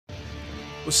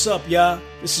What's up, y'all?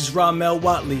 This is Ramel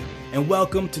Watley, and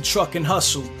welcome to Truckin'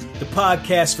 Hustle, the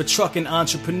podcast for trucking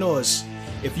entrepreneurs.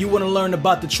 If you want to learn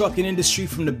about the trucking industry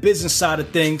from the business side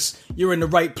of things, you're in the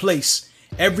right place.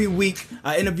 Every week,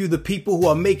 I interview the people who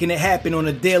are making it happen on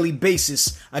a daily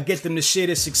basis. I get them to share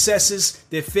their successes,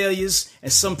 their failures,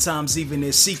 and sometimes even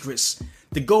their secrets.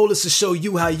 The goal is to show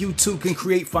you how you too can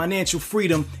create financial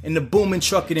freedom in the booming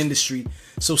trucking industry.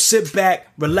 So sit back,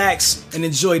 relax, and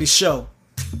enjoy the show.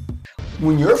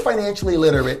 When you're financially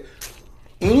literate,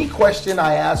 any question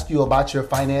I ask you about your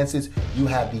finances, you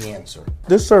have the answer.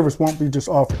 This service won't be just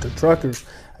offered to truckers.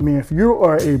 I mean, if you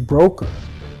are a broker,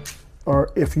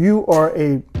 or if you are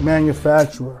a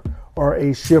manufacturer or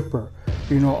a shipper,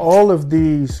 all of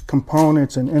these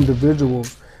components and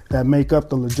individuals that make up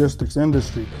the logistics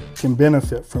industry can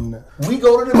benefit from this. We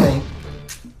go to the bank,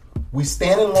 we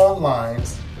stand in long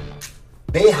lines,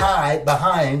 they hide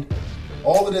behind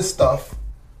all of this stuff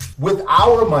with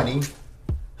our money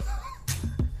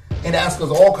and ask us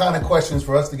all kind of questions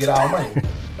for us to get our money,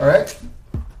 all right?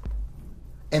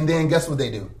 And then guess what they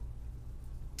do?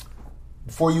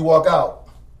 Before you walk out,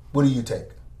 what do you take?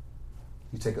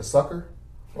 You take a sucker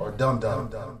or a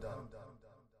dum-dum?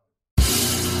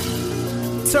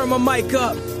 Turn my mic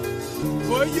up.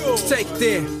 Take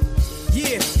there.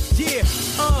 Yeah.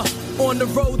 On the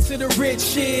road to the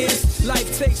riches.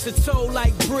 Life takes a toll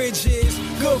like bridges.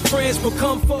 Good friends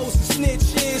become foes and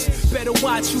snitches. Better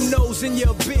watch who knows in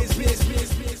your business.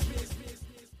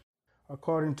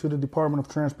 According to the Department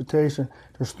of Transportation,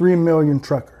 there's 3 million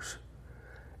truckers.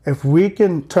 If we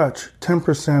can touch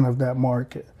 10% of that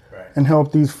market and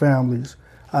help these families,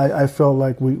 I felt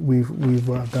like we've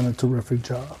done a terrific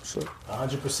job. So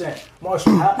 100%.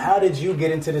 Marshall, how did you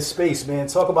get into this space, man?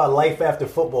 Talk about life after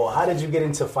football. How did you get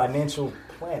into financial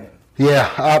planning?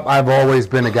 Yeah, I've always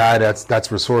been a guy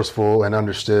that's resourceful and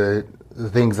understood the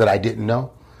things that I didn't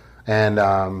know, and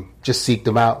just seek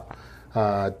them out.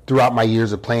 Throughout my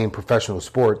years of playing professional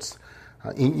sports,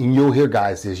 and you'll hear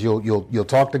guys you'll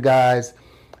talk to guys,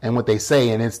 and what they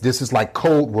say, and this is like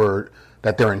code word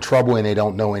that they're in trouble and they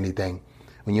don't know anything.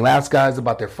 When you ask guys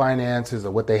about their finances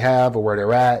or what they have or where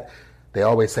they're at, they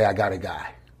always say, I got a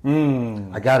guy.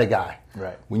 I got a guy.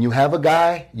 Right. When you have a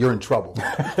guy, you're in trouble.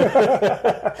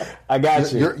 I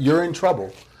got you. You're in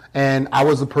trouble. And I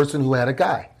was a person who had a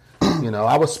guy.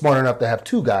 I was smart enough to have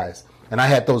 2 guys, and I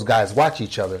had those guys watch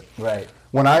each other. Right.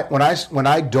 When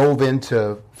I dove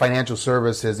into financial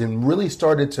services and really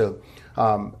started to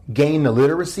gain the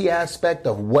literacy aspect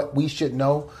of what we should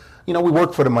know, we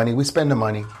work for the money, we spend the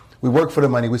money. We work for the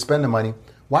money, we spend the money.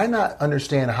 Why not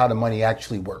understand how the money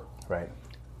actually works? Right.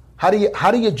 How do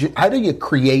you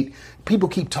create? People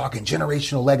keep talking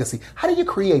generational legacy. How do you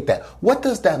create that? What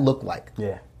does that look like?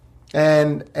 Yeah.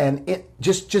 And it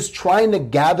just trying to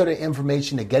gather the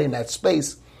information to get in that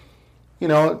space.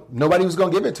 Nobody was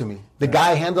gonna give it to me. The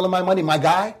guy handling my money, my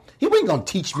guy, he wasn't gonna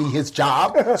teach me his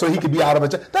job so he could be out of a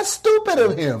job. That's stupid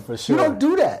of him. For sure. You don't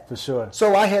do that. For sure.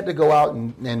 So I had to go out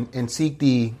and seek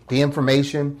the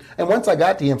information. And once I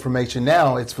got the information,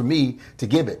 now it's for me to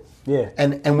give it. Yeah.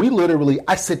 And we literally,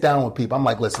 I sit down with people. I'm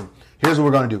like, listen, here's what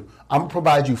we're gonna do. I'm gonna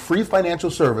provide you free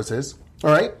financial services. All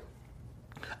right.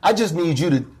 I just need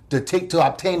you to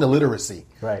obtain the literacy.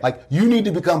 Right. Like, you need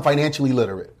to become financially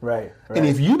literate. Right. And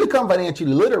if you become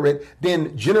financially literate,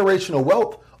 then generational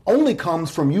wealth only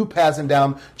comes from you passing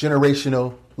down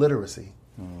generational literacy.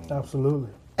 absolutely.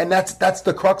 And that's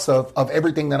the crux of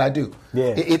everything that I do.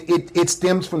 Yeah. It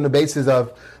stems from the basis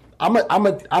of I'm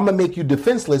gonna make you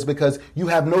defenseless because you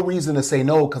have no reason to say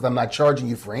no because I'm not charging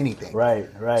you for anything. Right.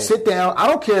 Sit down. I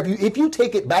don't care if you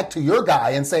take it back to your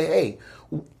guy and say, hey,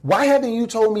 why haven't you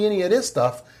told me any of this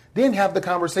stuff? Then have the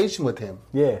conversation with him.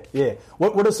 Yeah.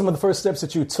 What are some of the first steps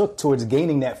that you took towards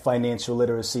gaining that financial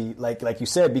literacy, like you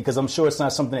said, because I'm sure it's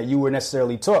not something that you were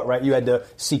necessarily taught, right? You had to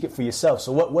seek it for yourself.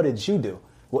 So what did you do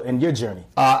in your journey?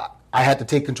 I had to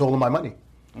take control of my money.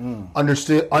 You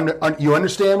understand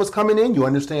what's coming in. You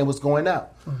understand what's going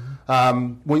out.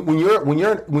 When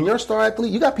you're a star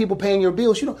athlete, you got people paying your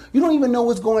bills. You don't even know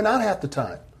what's going on half the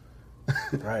time.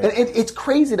 Right. And it's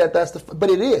crazy but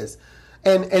it is.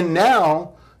 And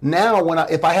now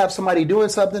if I have somebody doing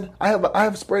something, I have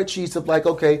spreadsheets of like,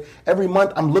 okay, every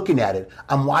month I'm looking at it,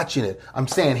 I'm watching it, I'm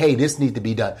saying, hey, this needs to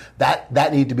be done,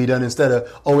 that need to be done, instead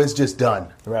of, oh, it's just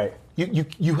done. Right.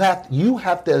 You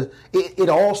have to. It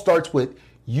all starts with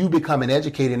you becoming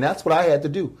educated, and that's what I had to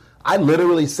do. I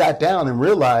literally sat down and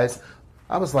realized,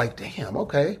 I was like, damn,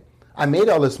 okay, I made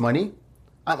all this money.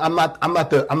 I'm not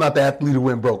the athlete who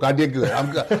went broke. I did good.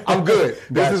 I'm good.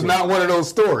 This is not one of those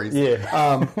stories.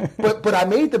 Yeah. But I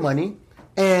made the money,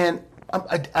 and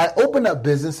I opened up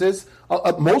businesses.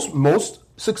 Most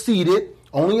succeeded,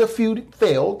 only a few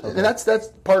failed, and that's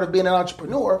part of being an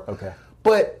entrepreneur. Okay.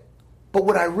 But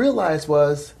what I realized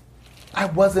was I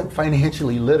wasn't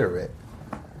financially literate.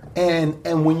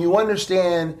 And when you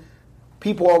understand,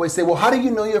 people always say, well, how do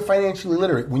you know you're financially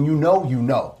literate? When you know, you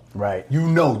know. Right.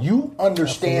 You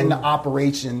understand the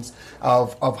operations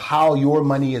of how your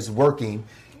money is working.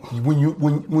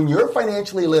 When you're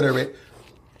financially literate,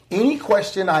 any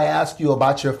question I ask you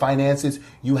about your finances,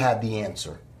 you have the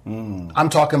answer. I'm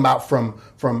talking about from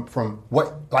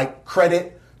what, like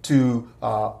credit to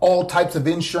all types of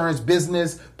insurance,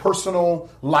 business, personal,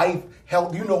 life,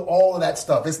 health. You know all of that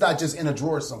stuff. It's not just in a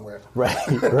drawer somewhere. Right.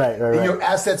 And your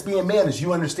assets being managed,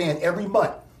 you understand every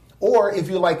month. Or if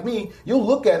you're like me, you'll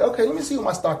look at, okay, let me see what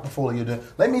my stock portfolio doing.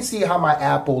 Let me see how my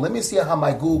Apple, let me see how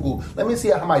my Google, let me see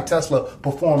how my Tesla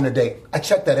performed today. I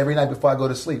check that every night before I go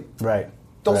to sleep. Right.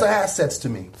 Those are assets to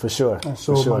me. For sure. I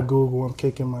sold my Google. I'm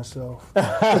kicking myself.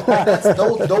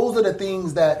 Those are the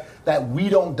things that we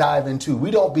don't dive into.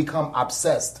 We don't become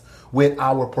obsessed with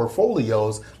our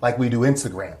portfolios like we do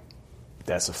Instagram.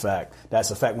 That's a fact.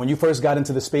 When you first got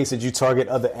into the space, did you target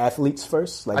other athletes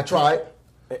first? I tried.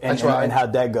 And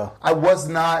how'd that go?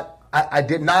 I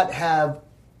did not have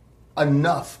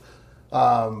enough.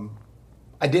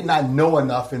 I did not know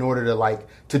enough in order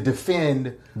to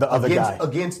defend the other guy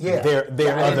against their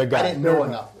other guy. I didn't know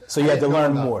enough. So you had to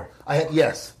learn more.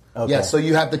 Yes. Okay. Yes. So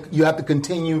you have to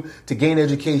continue to gain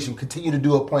education, continue to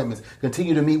do appointments,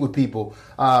 continue to meet with people.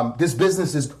 This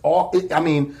business is all.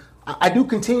 I do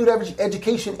continued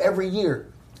education every year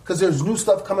because there's new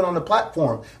stuff coming on the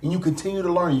platform, and you continue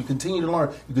to learn. You continue to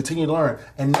learn. You continue to learn.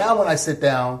 And now when I sit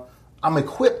down, I'm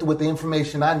equipped with the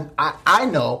information I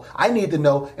know, I need to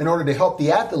know in order to help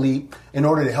the athlete, in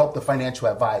order to help the financial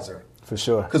advisor. For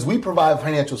sure. Because we provide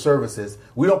financial services.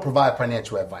 We don't provide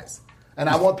financial advice. And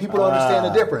I want people to understand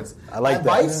the difference. I like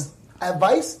advice, that.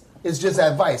 Advice is just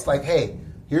advice. Like, hey,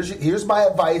 here's my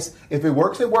advice. If it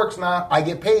works, it works now. I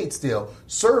get paid still.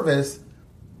 Service,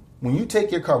 when you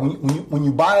take your car, when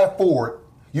you buy a Ford,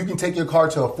 you can take your car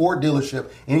to a Ford dealership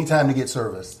anytime to get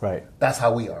service. Right. That's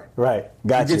how we are. Right.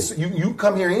 Gotcha. You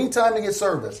come here anytime to get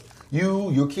service.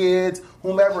 You, your kids,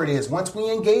 whomever it is. Once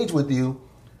we engage with you,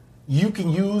 you can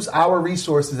use our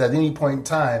resources at any point in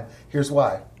time. Here's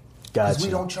why. Gotcha. Because we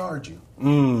don't charge you.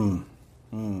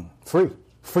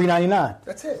 Free 99.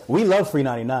 That's it. We love free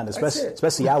 99,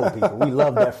 especially our people. We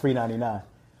love that free 99.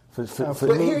 But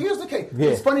here's the case. Yeah.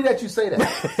 It's funny that you say that.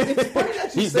 It's funny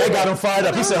that you say that. That got him fired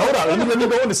up. He said, hold on, let me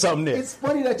go into something there. It's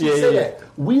funny that you say that.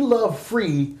 We love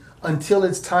free until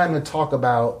it's time to talk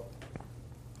about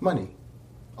money.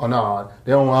 Oh, no, I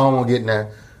don't want to get in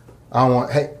that. I don't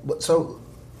want, hey, so,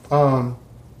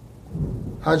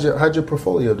 how'd your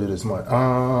portfolio do this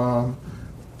month?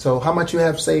 So how much you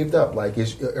have saved up? Like,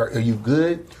 are you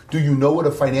good? Do you know what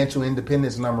a financial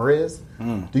independence number is?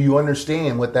 Do you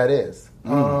understand what that is?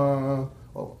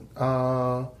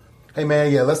 Hey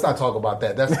man, let's not talk about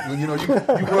that. That's you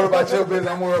worry about your business,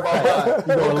 I'm worried about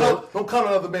mine. Don't count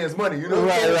on other man's money. You know,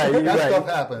 right. That stuff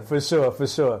happens for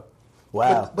sure.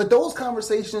 Wow. But those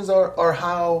conversations are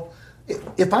how.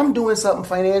 If I'm doing something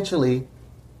financially,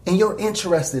 and you're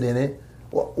interested in it,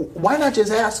 well, why not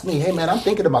just ask me? Hey man, I'm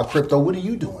thinking about crypto. What are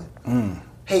you doing?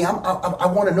 Hey, I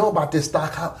want to know about this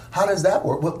stock. How does that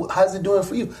work? How's it doing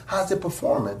for you? How's it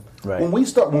performing? Right. When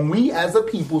we as a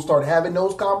people start having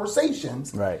those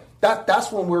conversations, right.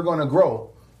 That's when we're going to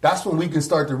grow. That's when we can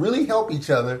start to really help each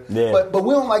other. Yeah. But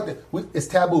we don't like that. It's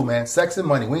taboo, man. Sex and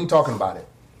money. We ain't talking about it.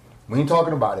 We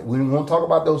won't talk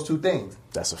about those two things.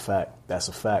 That's a fact.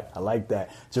 I like that.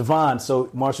 Javon, so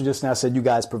Marshall just now said you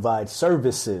guys provide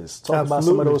services. Talk about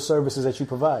some of those services that you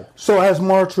provide. So as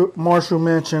Marshall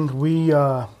mentioned, we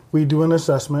do an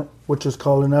assessment, which is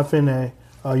called an FNA.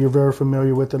 You're very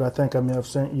familiar with it. I think I may have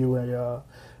sent you a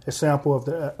sample of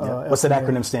the What's that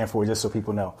acronym stand for, just so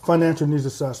people know? Financial Needs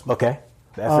Assessment. Okay.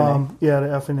 The FNA. The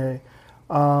FNA.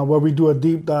 Where we do a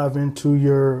deep dive into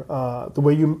the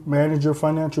way you manage your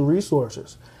financial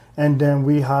resources. And then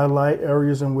we highlight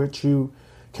areas in which you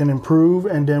can improve.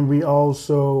 And then we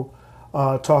also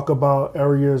talk about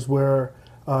areas where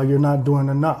you're not doing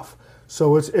enough.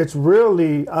 So it's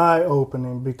really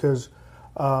eye-opening because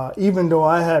even though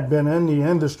I had been in the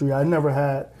industry, I never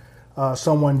had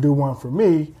someone do one for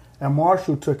me. And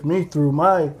Marshall took me through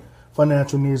my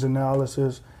financial needs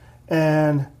analysis.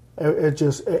 And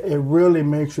it really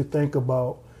makes you think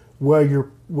about where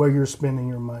you're spending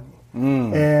your money.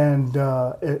 And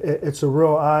it's a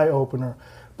real eye opener.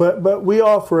 But we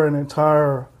offer an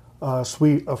entire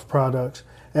suite of products,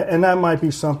 and that might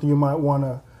be something you might want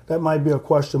that might be a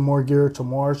question more geared to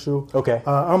Marshall. Okay.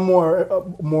 I'm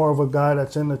more of a guy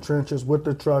that's in the trenches with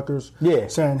the truckers,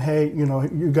 saying, hey,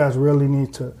 you guys really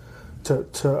need to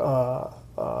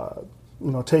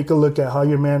take a look at how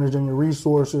you're managing your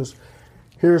resources.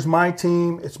 Here's my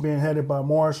team. It's being headed by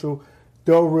Marshall.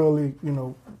 They'll really,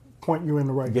 point you in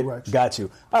the right direction. Got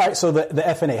you. All right. So the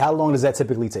F&A, how long does that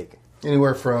typically take?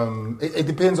 Anywhere from, it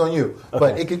depends on you,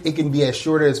 but it can be as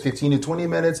short as 15 to 20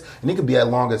 minutes, and it can be as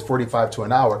long as 45 to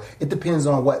an hour. It depends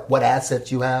on what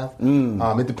assets you have.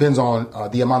 It depends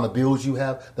on the amount of bills you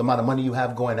have, the amount of money you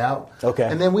have going out. Okay.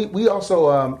 And then we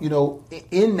also,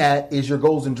 in that is your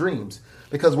goals and dreams.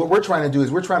 Because what we're trying to do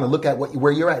is we're trying to look at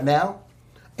where you're at now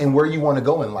and where you want to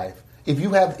go in life. If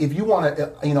you want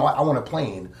to, I want a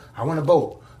plane, I want a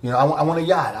boat, I want a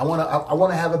yacht, I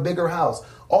want to have a bigger house.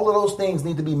 All of those things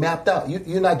need to be mapped out.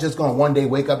 You're not just going to one day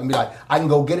wake up and be like, I can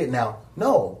go get it now.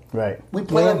 No. Right. We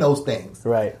plan those things.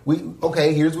 Right.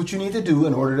 Here's what you need to do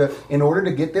in order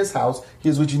to get this house.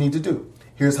 Here's what you need to do.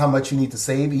 Here's how much you need to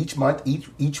save each month,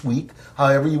 each week,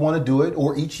 however you want to do it,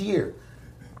 or each year.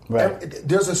 Right.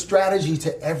 There's a strategy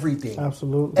to everything.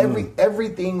 Absolutely.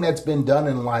 Everything that's been done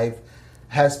in life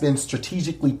has been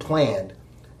strategically planned.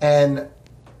 And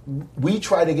we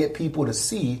try to get people to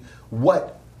see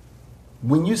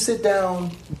when you sit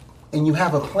down and you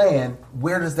have a plan,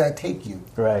 where does that take you?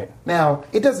 Right. Now,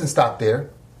 it doesn't stop there.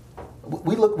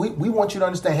 We want you to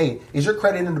understand, hey, is your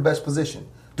credit in the best position?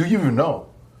 Do you even know?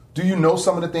 Do you know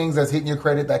some of the things that's hitting your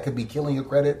credit that could be killing your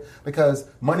credit? Because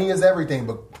money is everything,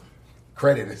 but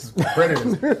credit is power.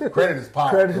 Credit is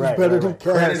better than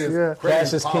cash.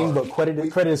 Cash is king, but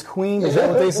credit is queen. Is that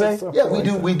what they say? Yeah,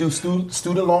 we do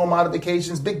student loan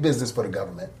modifications, big business for the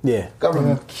government. Yeah.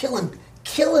 Government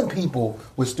killing people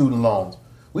with student loans.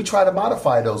 We try to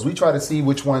modify those. We try to see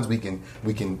which ones we can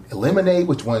eliminate,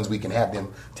 which ones we can have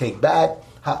them take back,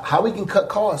 how we can cut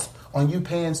costs on you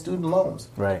paying student loans.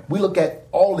 Right. We look at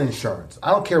all insurance.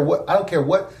 I don't care what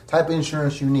type of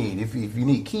insurance you need. If you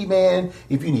need Keyman,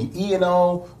 if you need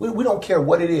E&O, we don't care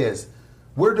what it is.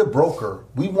 We're the broker.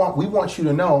 We want you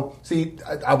to know. See,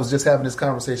 I was just having this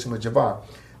conversation with Javon.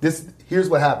 Here's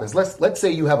what happens. Let's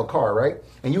say you have a car, right?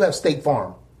 And you have State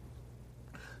Farm.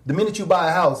 The minute you buy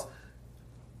a house,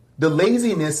 the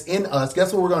laziness in us,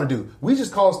 guess what we're going to do? We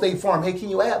just call State Farm, hey, can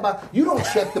you add my... You don't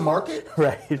check the market.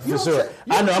 Right, for sure.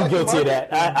 I know I'm guilty of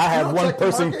that. I have one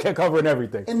person covering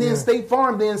everything. And then State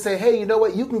Farm then say, hey, you know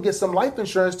what? You can get some life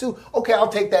insurance too. Okay, I'll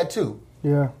take that too.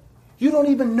 Yeah. You don't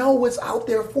even know what's out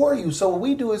there for you. So what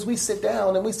we do is we sit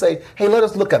down and we say, hey, let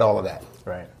us look at all of that.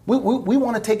 Right. We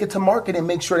want to take it to market and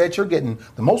make sure that you're getting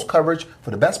the most coverage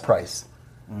for the best price.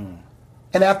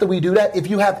 And after we do that, if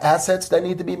you have assets that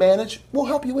need to be managed, we'll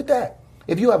help you with that.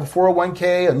 If you have a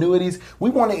 401k, annuities, we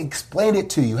want to explain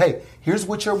it to you. Hey, here's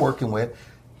what you're working with.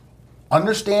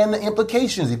 Understand the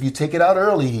implications. If you take it out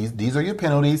early, these are your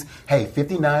penalties. Hey,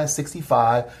 59,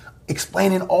 65,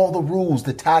 explaining all the rules,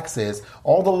 the taxes,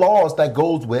 all the laws that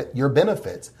goes with your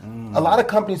benefits. A lot of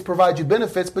companies provide you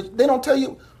benefits, but they don't tell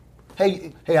you,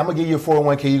 hey, I'm going to give you a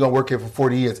 401k, you're going to work here for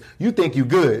 40 years. You think you're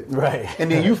good. Right.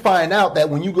 And then you find out that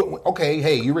when you go, okay,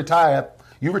 hey, you retire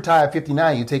at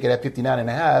 59, you take it at 59 and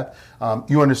a half,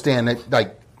 you understand that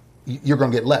like you're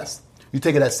going to get less. You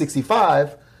take it at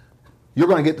 65, you're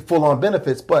going to get the full-on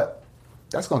benefits, but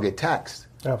that's going to get taxed.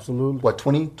 Absolutely. What,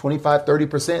 20, 25,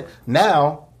 30%?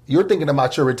 Now you're thinking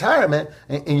about your retirement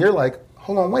and you're like,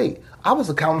 hold on, wait, I was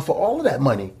accounting for all of that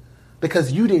money.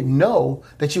 Because you didn't know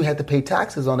that you had to pay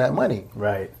taxes on that money.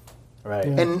 Right. Yeah.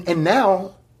 And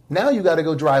now you got to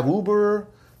go drive Uber,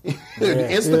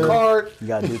 Instacart. You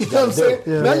got to do what I'm saying?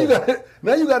 Yeah.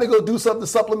 Now you got to go do something to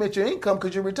supplement your income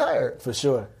because you're retired. For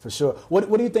sure.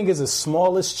 What do you think is the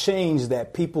smallest change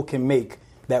that people can make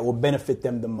that will benefit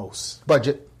them the most?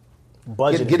 Budget.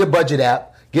 Get a budget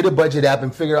app. Get a budget app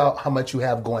and figure out how much you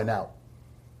have going out.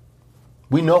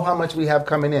 We know how much we have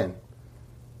coming in.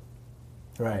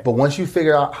 Right. But once you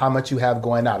figure out how much you have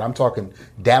going out, I'm talking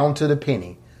down to the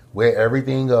penny, where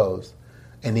everything goes,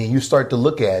 and then you start to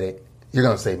look at it, you're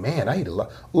going to say, man, I eat a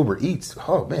lot. Uber Eats,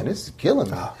 oh, man, this is killing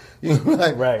me. You're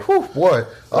like, right. Whew, boy,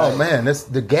 oh, man,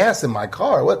 the gas in my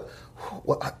car, what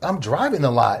I'm driving a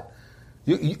lot.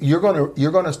 You're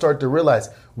going to start to realize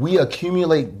we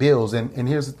accumulate bills, and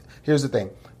here's the thing.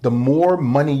 The more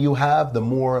money you have, the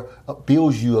more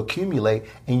bills you accumulate,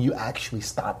 and you actually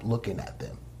stop looking at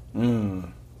them.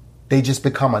 They just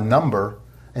become a number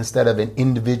instead of an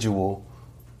individual,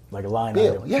 like a line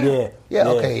bill. item. Yeah.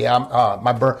 Okay.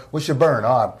 My burn. What's your burn?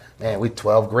 Oh man, we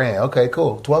 $12,000. Okay,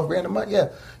 cool. $12,000 a month.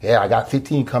 Yeah. I got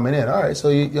 15 coming in. All right. So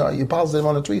you're positive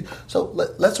on the tree. So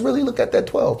let's really look at that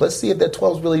 12. Let's see if that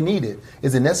 12 is really needed.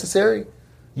 Is it necessary?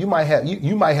 you might have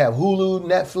Hulu,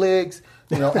 Netflix,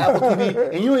 Apple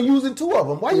TV, and you ain't using 2 of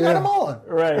them. Why you got them on?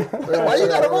 Right. Why you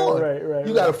got them on? Right.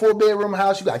 You got a 4-bedroom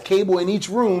house. You got cable in each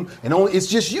room, and it's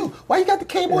just you. Why you got the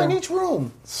cable in each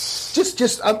room?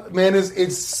 Man,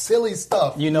 it's silly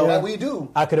stuff. That we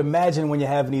do. I could imagine when you're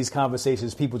having these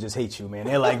conversations, people just hate you, man.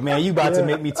 They're like, man, you about to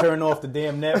make me turn off the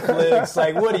damn Netflix.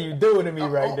 Like, what are you doing to me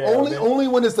right now? Only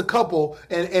when it's the couple,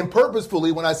 and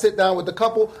purposefully, when I sit down with the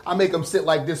couple, I make them sit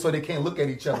like this so they can't look at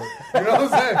each other. You know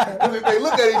what I'm saying? Because if they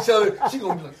look at each other, she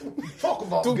gonna be like, what you talk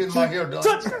about getting my hair done?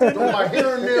 My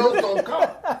hair and nails don't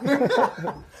count.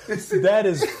 That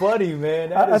is funny,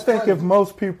 man. I think if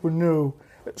most people knew,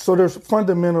 so there's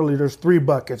 3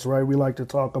 buckets, right? We like to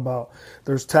talk about.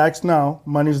 There's tax now,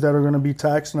 monies that are going to be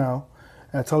taxed now.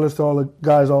 And I tell this to all the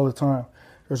guys all the time.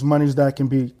 There's monies that can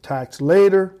be taxed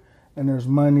later, and there's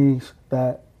monies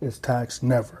that is taxed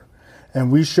never.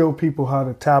 And we show people how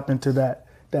to tap into that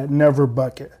never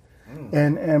bucket.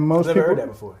 And most I've people never heard that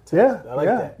before. Yeah, I like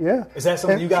that. Yeah. Is that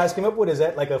something you guys came up with? Is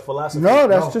that like a philosophy? No,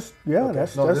 that's just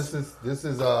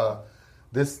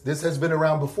This has been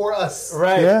around before us.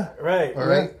 Right. Yeah. Right. All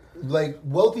right. Like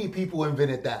wealthy people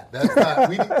invented that. That's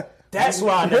not. That's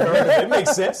why I never heard of it. It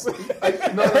makes sense. No.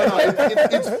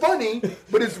 It's funny,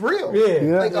 but it's real.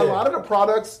 Yeah. A lot of the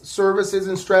products, services,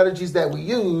 and strategies that we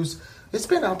use, it's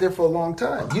been out there for a long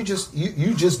time. You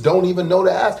just don't even know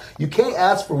to ask. You can't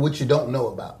ask for what you don't know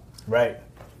about. Right.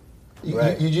 You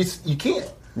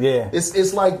can't. Yeah.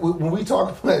 It's like when we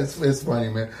talk about it's funny,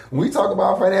 man. When we talk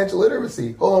about financial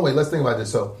literacy, hold on, wait, let's think about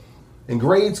this. So in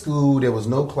grade school, there was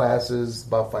no classes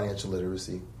about financial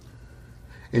literacy.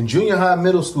 In junior high,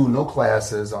 middle school, no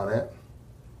classes on it.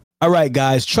 All right,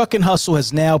 guys, Truck and Hustle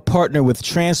has now partnered with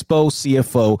Transpo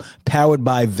CFO, powered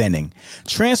by Venning.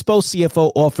 Transpo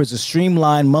CFO offers a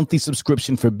streamlined monthly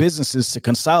subscription for businesses to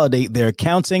consolidate their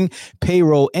accounting,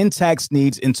 payroll, and tax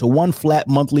needs into one flat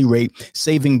monthly rate,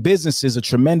 saving businesses a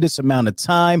tremendous amount of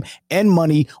time and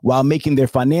money while making their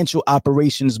financial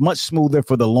operations much smoother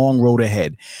for the long road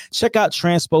ahead. Check out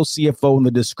Transpo CFO in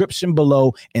the description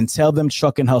below and tell them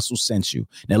Truck and Hustle sent you.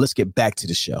 Now let's get back to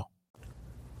the show.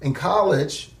 In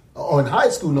college, or in high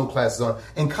school, no classes on it.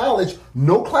 In college,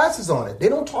 no classes on it. They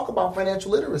don't talk about financial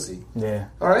literacy. Yeah.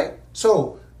 All right?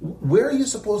 So where are you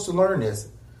supposed to learn this?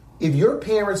 If your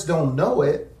parents don't know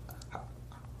it,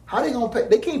 how they going to pay?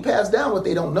 They can't pass down what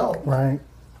they don't know. Right.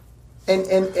 And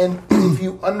if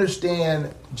you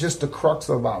understand just the crux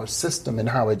of our system and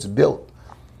how it's built,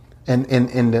 and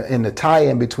the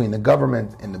tie-in between the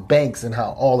government and the banks and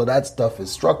how all of that stuff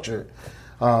is structured,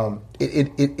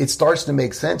 it starts to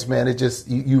make sense, man. It just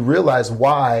you realize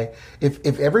why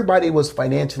if everybody was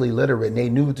financially literate and they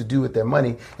knew what to do with their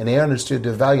money and they understood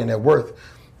their value and their worth,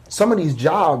 some of these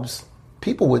jobs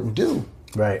people wouldn't do.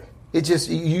 Right. It just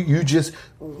you just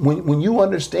when you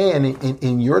understand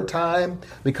in your time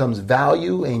becomes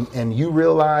value and you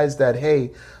realize that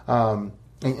hey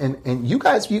and you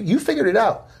guys you figured it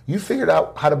out. You figured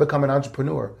out how to become an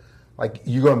entrepreneur. Like,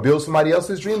 you're going to build somebody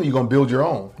else's dream or you're going to build your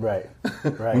own. Right.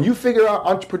 When you figure out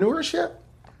entrepreneurship,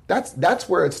 that's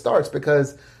where it starts.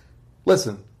 Because,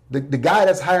 listen, the guy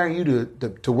that's hiring you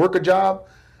to work a job,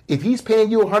 if he's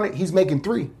paying you $100, he's making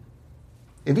 $3.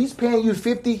 If he's paying you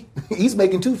 $50, he's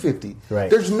making $250. Right.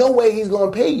 There's no way he's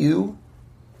going to pay you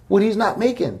what he's not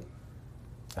making.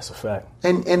 That's a fact.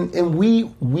 And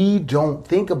we don't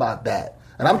think about that.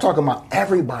 And I'm talking about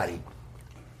everybody.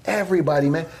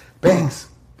 Everybody, man. Banks.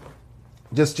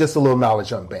 Just a little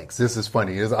knowledge on banks. This is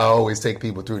funny. I always take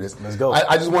people through this. Let's go.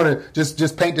 I just want to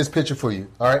just paint this picture for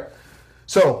you. All right.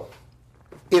 So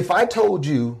if I told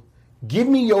you, give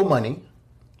me your money,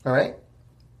 all right,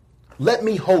 let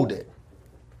me hold it.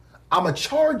 I'm going to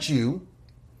charge you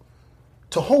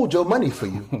to hold your money for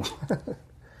you.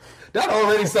 That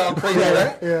already sounds crazy,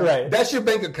 right? Yeah. Right. That's your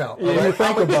bank account. Yeah, all right?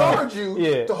 I'm going to charge it.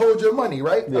 you to hold your money,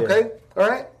 right? Yeah. Okay. All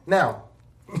right. Now,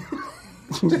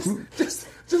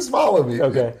 just follow me.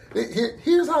 Okay.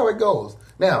 Here's how it goes.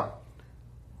 Now,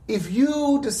 if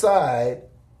you decide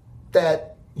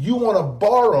that you want to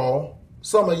borrow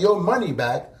some of your money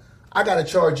back, I got to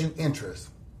charge you interest.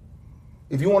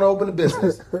 If you want to open a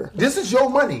business, this is your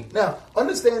money. Now,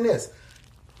 understand this.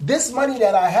 This money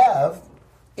that I have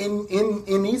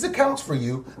in these accounts for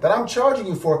you that I'm charging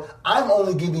you for, I'm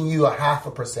only giving you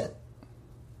 0.5%.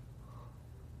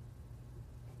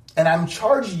 And I'm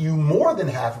charging you more than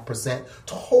 0.5%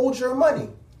 to hold your money.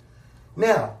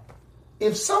 Now,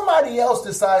 if somebody else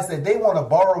decides that they want to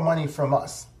borrow money from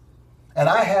us, and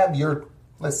I have your,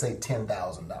 let's say,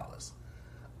 $10,000,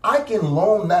 I can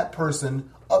loan that person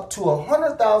up to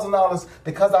 $100,000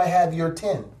 because I have your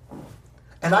 10.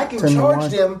 And I can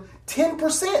charge them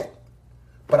 10%.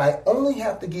 but I only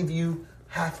have to give you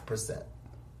 0.5%.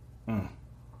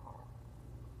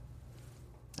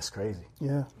 That's crazy.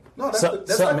 Yeah. No, that's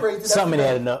not crazy. That's something the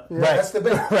adding up. Yeah. Right. That's the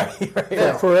bank. right.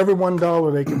 Yeah. For every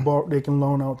 $1 they can borrow, they can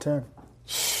loan out 10.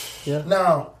 Yeah.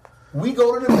 Now, we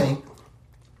go to the bank,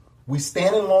 we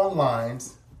stand in long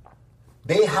lines,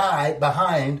 they hide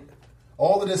behind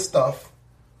all of this stuff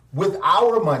with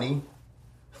our money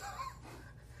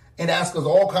and ask us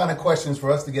all kind of questions for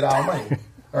us to get our money.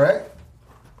 All right?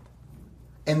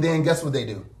 And then guess what they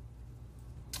do?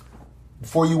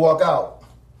 Before you walk out,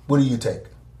 what do you take?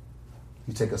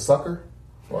 You take a sucker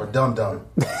or a dum-dum?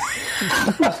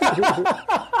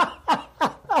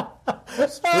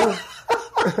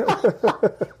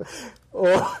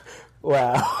 Oh,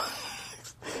 wow.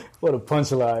 What a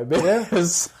punchline, man.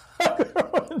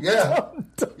 Yeah.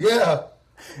 Yeah.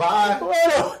 Bye.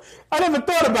 Well, I never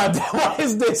thought about that. Why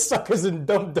is there suckers and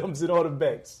dum-dums in all the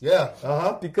banks? Yeah.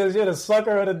 Uh-huh. Because you're the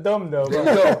sucker or the dum-dum. There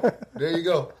you go. There you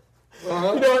go.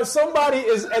 Uh-huh. You know what? Somebody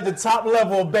is at the top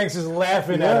level of banks just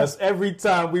laughing at us every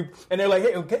time and they're like,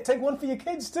 hey, take one for your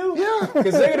kids too. Yeah.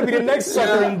 Because they're going to be the next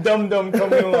sucker and dum-dum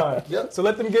coming in line. Yep. So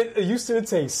let them get used to the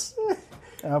taste.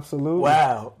 Absolutely.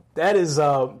 Wow. That is,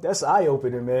 that's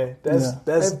eye-opening, man.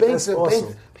 That's Banks,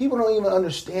 awesome. people don't even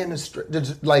understand this.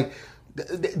 Like,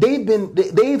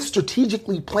 they've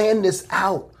strategically planned this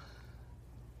out.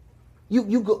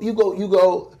 You go,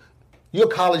 you're a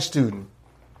college student.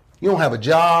 You don't have a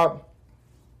job,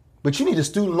 but you need a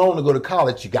student loan to go to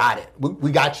college. You got it.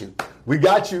 We got you. We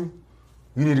got you.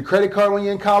 You need a credit card when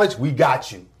you're in college. We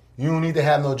got you. You don't need to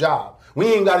have no job. We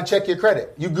ain't got to check your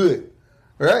credit. You good,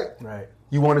 right? Right.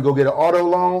 You want to go get an auto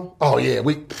loan? Oh yeah,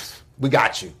 we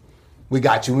got you. We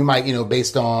got you. We might,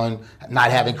 based on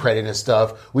not having credit and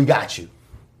stuff, we got you.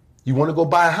 You want to go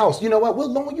buy a house? You know what?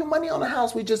 We'll loan you money on a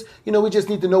house. We just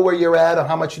need to know where you're at or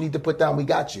how much you need to put down. We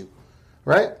got you,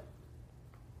 right?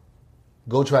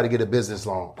 Go try to get a business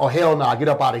loan. Oh hell no! Get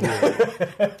up out of here.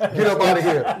 Get up out of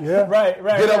here. Yeah. Right.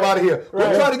 Get up out of here.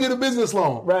 Go try to get a business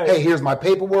loan. Right. Hey, here's my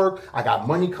paperwork. I got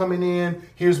money coming in.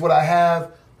 Here's what I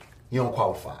have. You don't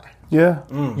qualify. Yeah.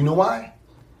 You know why?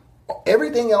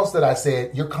 Everything else that I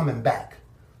said, you're coming back.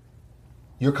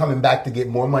 You're coming back to get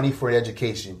more money for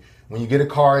education. When you get a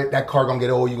car, that car gonna get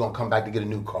old, you're gonna come back to get a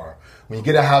new car. When you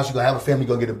get a house, you're gonna have a family,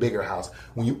 you're gonna get a bigger house.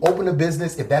 When you open a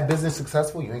business, if that business is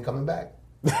successful, you ain't coming back.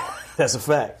 That's a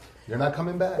fact. You're not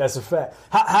coming back. That's a fact.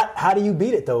 How do you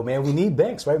beat it, though, man? We need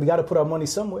banks, right? We got to put our money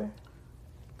somewhere.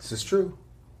 This is true.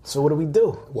 So what do we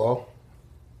do? Well,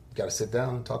 you got to sit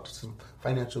down and talk to some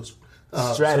financial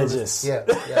strategists. Yeah.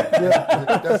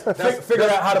 Figure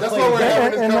out how to play why we're the game.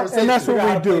 having this conversation. And that's Figure out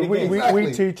how what to we play do. the game.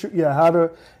 We teach you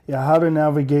how to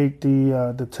navigate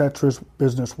the Tetris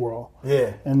business world.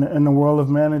 Yeah. And the world of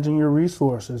managing your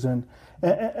resources. And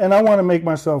I want to make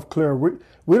myself clear.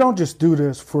 We don't just do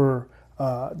this for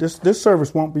this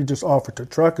service won't be just offered to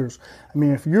truckers. I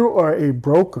mean, if you are a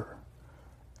broker,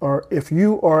 or if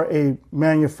you are a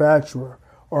manufacturer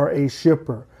or a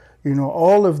shipper,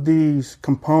 all of these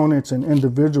components and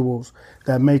individuals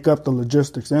that make up the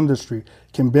logistics industry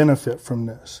can benefit from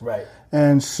this. Right.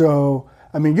 And so,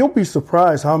 I mean, you'll be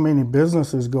surprised how many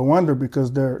businesses go under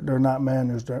because they're not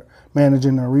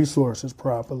managing their resources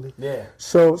properly. Yeah.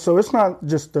 So it's not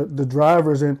just the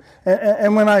drivers, and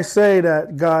when I say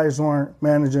that guys aren't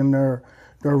managing their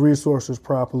resources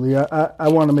properly, I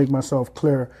want to make myself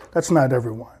clear. That's not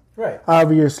everyone. Right.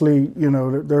 Obviously,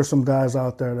 there's some guys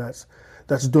out there that's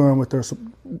doing what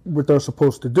they're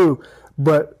supposed to do,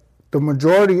 but the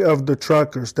majority of the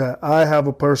truckers that I have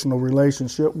a personal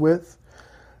relationship with,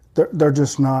 they're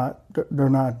just not. They're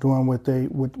not doing what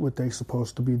they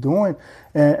supposed to be doing,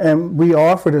 and we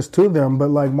offer this to them.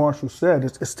 But like Marshall said,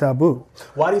 it's taboo.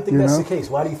 Why do you think that's the case?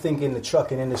 Why do you think in the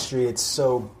trucking industry it's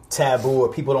so taboo,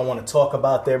 or people don't want to talk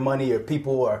about their money, or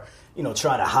people are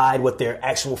trying to hide what their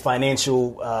actual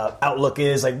financial outlook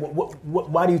is? Like,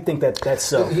 why do you think that's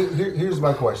so? Here's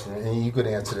my question, and you could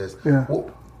answer this. Yeah.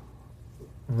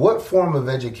 What form of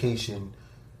education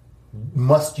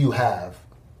must you have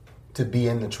to be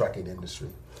in the trucking industry?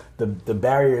 The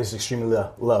barrier is extremely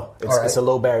low. It's a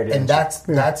low barrier to and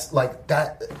entry. that's like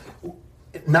that.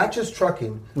 Not just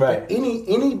trucking, right? But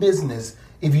any business.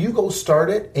 If you go start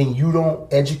it and you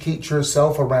don't educate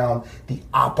yourself around the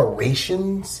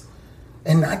operations,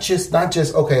 and not just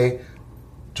okay,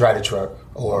 drive the truck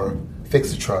or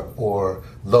fix the truck or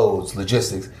loads,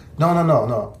 logistics.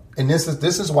 No. And this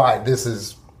is why this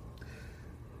is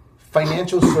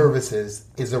financial services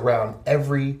is around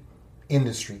every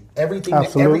industry. Everything.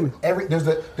 Absolutely.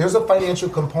 There's a financial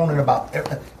component about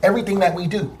everything that we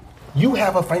do. you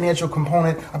have a financial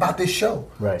component about this show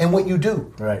and what you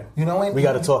do. Right. You know, and we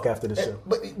got to talk after the show.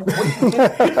 But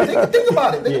think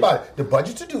about it. Think about it. The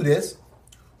budget to do this,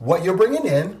 what you're bringing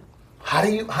in, how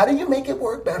do you make it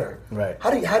work better? Right.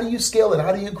 How do you scale it?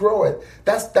 How do you grow it?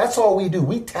 That's all we do.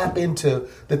 We tap into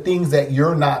the things that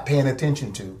you're not paying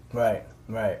attention to. Right.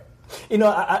 Right. You know,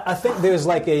 I think there's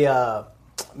like a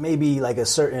maybe like a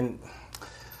certain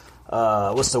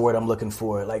what's the word I'm looking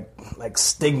for? Like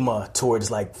stigma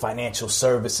towards like financial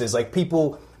services. Like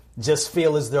people just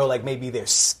feel as though like maybe they're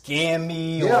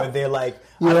scammy or they're like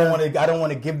I don't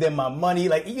want to give them my money.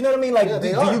 Like you know what I mean? Like do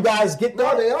you guys get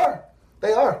that? No,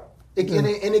 they are. And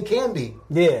it can be.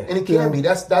 Yeah. And it can be.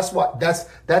 That's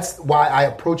why I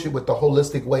approach it with the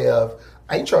holistic way of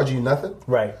I ain't charging you nothing.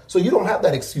 Right. So you don't have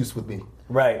that excuse with me.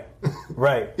 Right.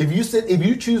 Right. If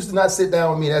you choose to not sit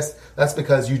down with me, that's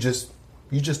because you just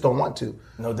don't want to.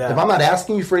 No doubt. If I'm not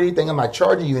asking you for anything, I'm not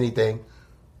charging you anything.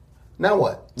 Now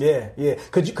what? Yeah, yeah.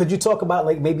 Could you talk about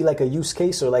like maybe like a use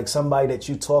case or like somebody that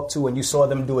you talked to and you saw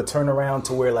them do a turnaround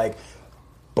to where like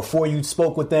before you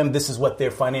spoke with them, this is what their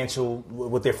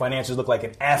financials look like,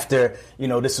 and after, you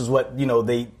know, this is what, you know,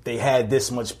 they had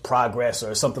this much progress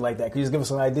or something like that. Could you just give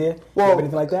us an idea? Well, you have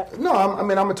anything like that? No, I'm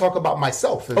going to talk about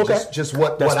myself and just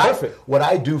what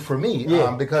I do for me.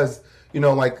 Yeah. Because, you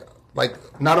know, like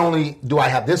not only do I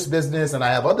have this business and I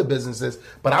have other businesses,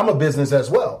 but I'm a business as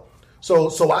well. So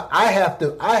I have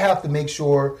to make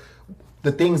sure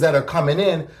the things that are coming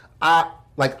in,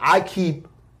 I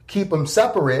keep them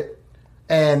separate.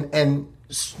 And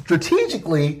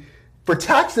strategically, for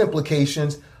tax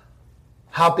implications,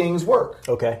 how things work.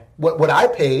 Okay. What I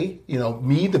pay, you know,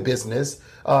 me, the business,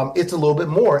 it's a little bit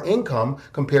more income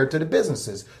compared to the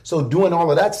businesses. So doing all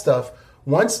of that stuff,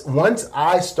 once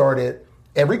I started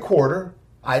every quarter,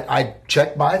 I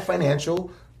check my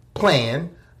financial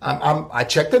plan. I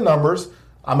check the numbers.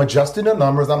 I'm adjusting the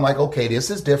numbers. I'm like, okay, this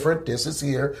is different. This is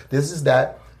here. This is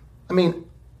that. I mean,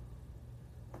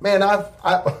 man,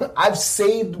 I've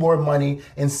saved more money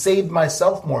and saved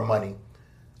myself more money.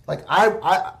 Like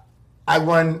I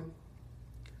run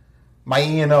my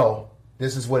E&O.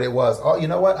 This is what it was. Oh, you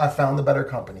know what? I found a better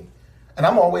company, and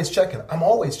I'm always checking.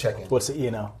 What's the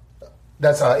E&O?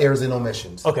 That's errors and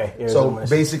omissions. Okay.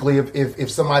 Basically,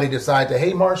 if somebody decide to,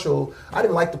 hey, Marshall, I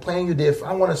didn't like the plan you did.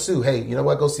 I want to sue. Hey, you know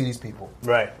what? Go see these people.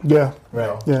 Right. Yeah. Right.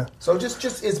 You know? Yeah. So just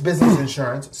it's business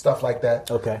insurance, stuff like that.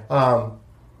 Okay.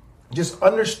 Just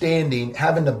understanding,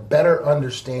 having a better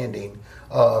understanding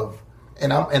of,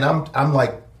 and I'm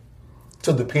like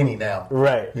to the penny now.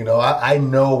 Right. You know, I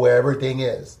know where everything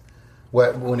is.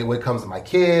 When it comes to my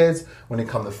kids, when it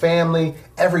comes to family,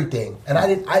 everything, and I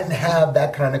didn't have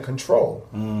that kind of control.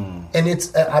 And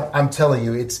I'm telling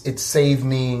you, it's saved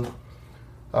me.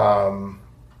 I'm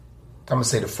gonna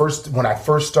say when I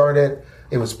first started,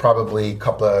 it was probably a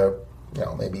couple of, you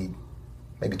know, maybe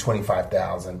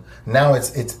 25,000. Now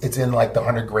it's in like the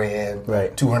 $100,000,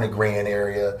 right, $200,000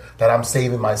 area that I'm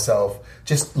saving myself,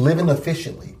 just living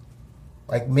efficiently,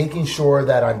 like making sure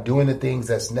that I'm doing the things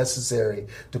that's necessary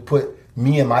to put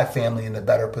me and my family in a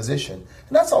better position.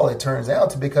 And that's all it turns out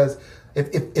to, because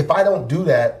if I don't do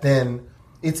that, then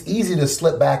it's easy to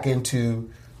slip back into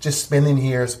just spending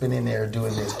here, spending there,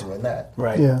 doing this, doing that.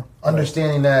 Right. Yeah.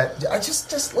 Understanding that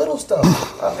just little stuff.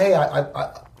 Hey,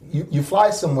 you fly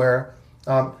somewhere.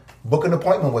 Book an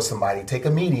appointment with somebody, take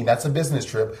a meeting. That's a business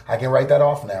trip. I can write that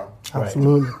off now.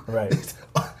 Absolutely. Right.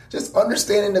 Just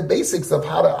understanding the basics of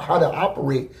how to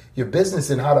operate your business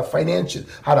and how the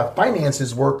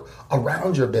finances work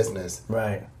around your business.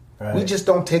 Right. Right. We just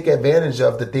don't take advantage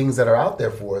of the things that are out there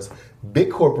for us.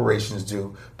 Big corporations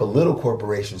do, but little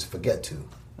corporations forget to.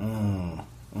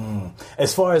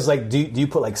 As far as like, do you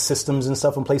put like systems and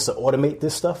stuff in place to automate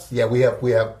this stuff? Yeah, we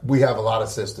have a lot of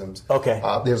systems. Okay.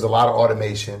 There's a lot of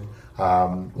automation.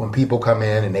 When people come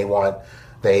in and they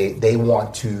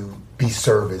want to be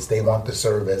serviced, they want the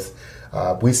service.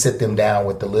 We sit them down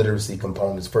with the literacy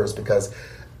components first, because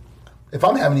if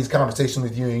I'm having these conversations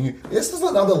with you and you, this is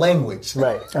another language.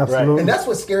 Right. Absolutely. And that's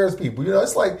what scares people. You know,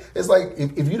 it's like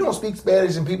if you don't speak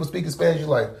Spanish and people speak in Spanish, you're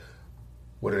like,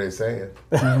 what are they saying?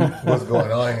 What's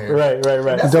going on here? Right.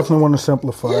 You definitely want to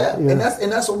simplify. Yeah, Yeah.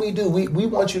 And that's what we do. We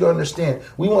want you to understand.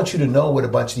 We want you to know what a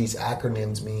bunch of these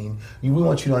acronyms mean. We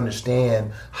want you to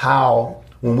understand how,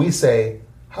 when we say,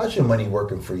 how's your money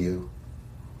working for you?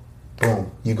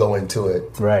 Boom, you go into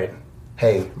it. Right.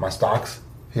 Hey, my stocks,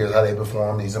 here's how they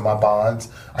perform. These are my bonds.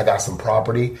 I got some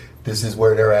property. This is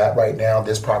where they're at right now.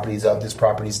 This property's up. This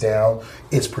property's down.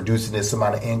 It's producing this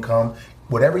amount of income.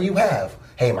 whatever you have.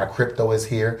 Hey, my crypto is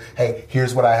here. Hey,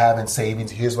 here's what I have in savings.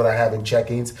 Here's what I have in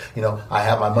checkings. You know, I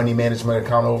have my money management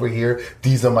account over here.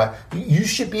 These are my. You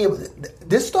should be able.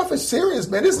 This stuff is serious,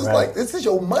 man. This is this is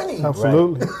your money.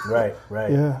 Absolutely. Right.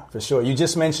 Yeah. For sure. You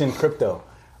just mentioned crypto,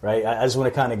 right? I just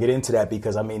want to kind of get into that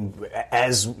because I mean,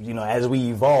 as you know, as we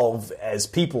evolve as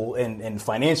people and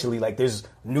financially, like there's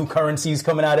new currencies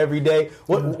coming out every day.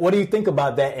 What do you think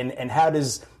about that, and how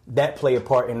does that play a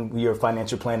part in your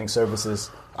financial planning services?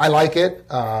 I like it.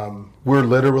 We're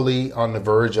literally on the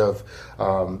verge of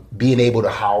being able to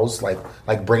house, like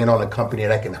bringing on a company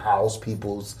that can house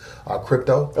people's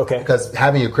crypto. Okay. Because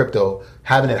having your crypto,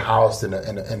 having it housed in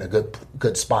a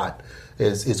good spot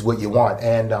is what you want,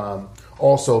 and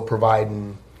also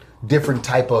providing different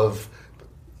type of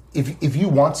if you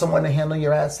want someone to handle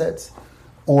your assets.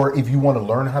 Or if you want to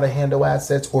learn how to handle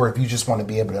assets, or if you just want to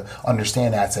be able to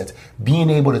understand assets, being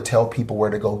able to tell people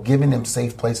where to go, giving them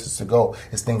safe places to go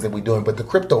is things that we're doing. But the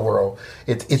crypto world,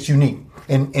 it's unique.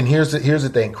 And here's the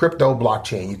thing: crypto,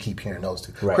 blockchain. You keep hearing those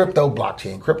two. Right. Crypto,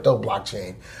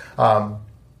 blockchain.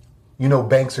 You know,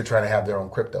 banks are trying to have their own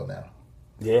crypto now.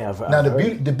 Yeah. Now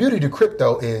the beauty to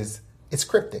crypto is it's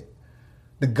cryptic.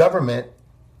 The government,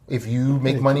 if you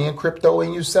make money in crypto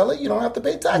and you sell it, you don't have to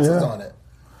pay taxes on it.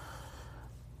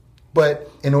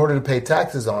 But in order to pay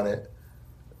taxes on it,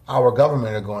 our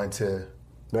government are going to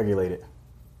regulate it.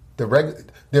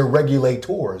 They're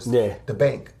regulators. Yeah. The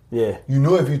bank. Yeah. You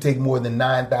know, if you take more than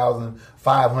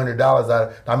 $9,500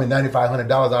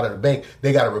 out of the bank,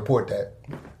 they got to report that.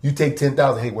 You take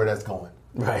 $10,000, hey, where that's going?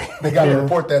 Right. They got to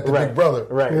report that to Big Brother.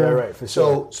 Right. For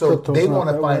sure. So they want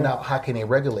to find out how can they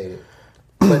regulate it.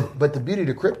 But the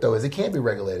beauty of crypto is it can't be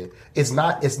regulated. It's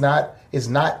not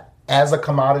as a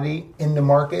commodity in the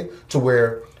market to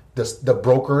where the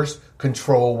brokers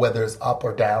control whether it's up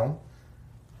or down.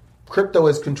 Crypto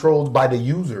is controlled by the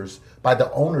users, by the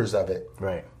owners of it.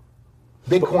 Right.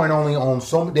 Bitcoin only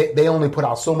owns they only put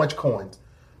out so much coins.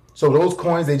 So those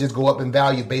coins, they just go up in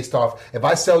value based off, if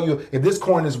this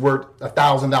coin is worth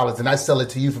 $1,000 and I sell it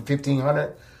to you for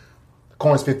 $1,500, the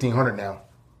coin's $1,500 now.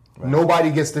 Right.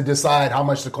 Nobody gets to decide how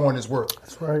much the coin is worth.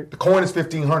 That's right. The coin is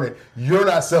 $1,500. You're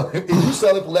not selling. If you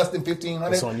sell it for less than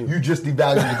 $1,500, you just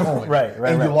devalued the coin. Right.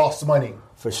 You lost money.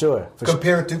 For sure.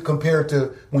 Compared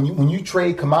to when you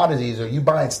trade commodities or you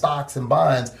buying stocks and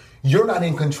bonds, you're not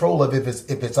in control of if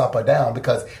it's up or down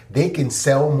because they can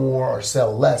sell more or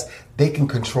sell less. They can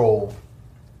control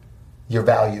your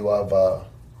value of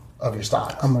your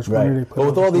stocks. How much money they put But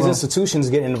with all these institutions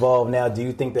getting involved now, do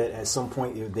you think that at some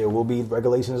point there will be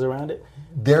regulations around it?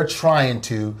 They're trying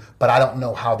to, but I don't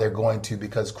know how they're going to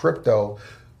because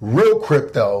real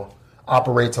crypto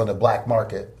operates on the black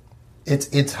market.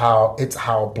 It's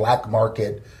how black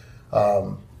market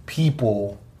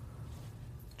people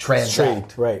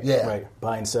transact. Right. Yeah. Right.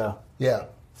 Buy and sell. Yeah.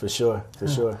 For sure.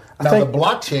 Now the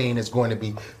blockchain is going to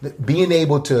be being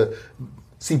able to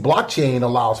see. Blockchain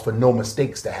allows for no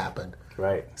mistakes to happen.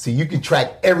 Right. See, you can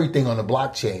track everything on the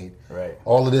blockchain. Right.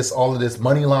 All of this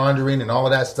money laundering and all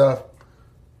of that stuff.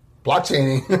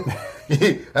 Blockchain,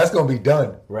 that's going to be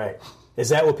done. Right. Is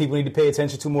that what people need to pay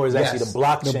attention to more? Is actually the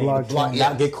blockchain,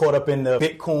 not get caught up in the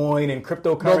Bitcoin and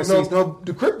cryptocurrencies? No.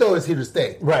 The crypto is here to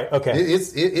stay. Right. Okay.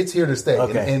 It's here to stay.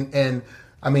 Okay. And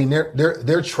I mean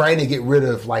they're trying to get rid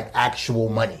of like actual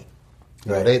money.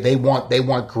 You know, they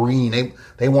want green.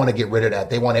 They want to get rid of that.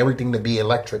 They want everything to be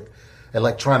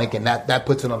electronic, and that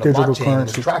puts it on the Digital blockchain currency. and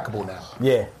it's trackable now.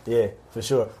 Yeah, for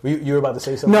sure. You were about to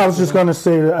say something? No, I was just going to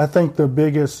say that I think the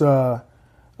biggest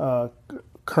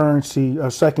currency,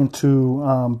 second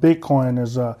to Bitcoin,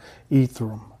 is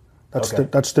Ethereum.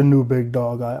 That's the new big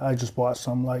dog. I just bought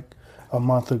some like a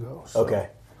month ago. So. Okay.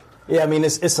 Yeah, I mean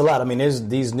it's a lot. I mean there's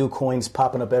these new coins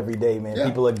popping up every day, man. Yeah.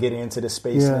 People are getting into the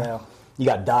space now. You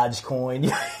got Dogecoin.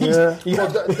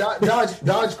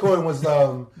 Dogecoin was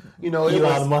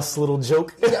Elon Musk's little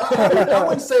joke. I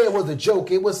wouldn't say it was a joke.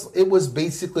 It was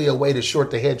basically a way to short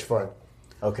the hedge fund.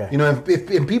 Okay. You know,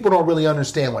 if people don't really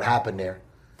understand what happened there.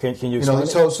 Can you explain it?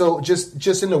 So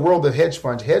just in the world of hedge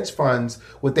funds,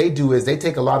 what they do is they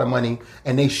take a lot of money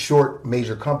and they short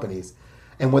major companies.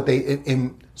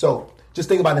 And so just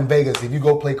think about in Vegas, if you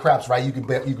go play craps, right? You can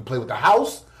play with the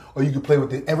house or you can play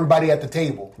with everybody at the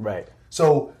table. Right.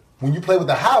 So when you play with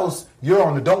the house, you're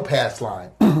on the don't pass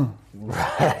line.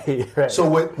 Right. So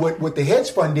what the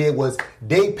hedge fund did was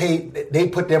they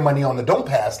put their money on the don't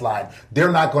pass line.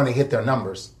 They're not going to hit their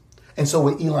numbers. And so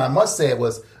what Elon Musk said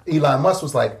was, Elon Musk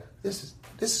was like, this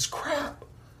is crap.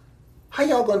 How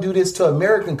y'all going to do this to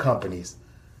American companies?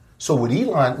 So what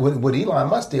Elon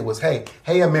Musk did was, hey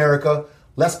America,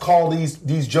 let's call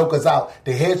these jokers out.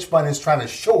 The hedge fund is trying to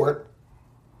short.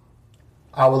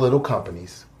 our little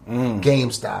companies,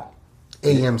 GameStop,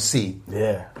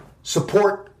 AMC,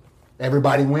 support.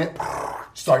 Everybody went,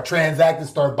 start transacting,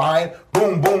 start buying,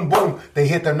 boom, boom, boom. They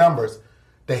hit their numbers.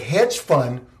 The hedge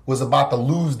fund was about to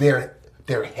lose their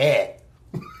head.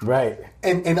 Right.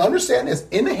 And understand this,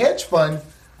 in the hedge fund,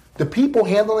 the people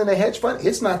handling the hedge fund,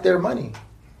 it's not their money.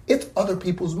 It's other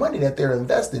people's money that they're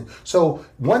investing. So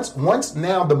once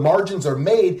now the margins are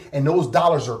made and those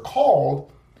dollars are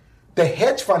called, the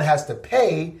hedge fund has to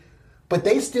pay, but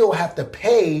they still have to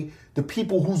pay the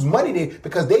people whose money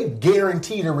because they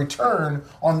guaranteed a return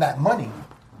on that money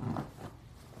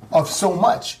of so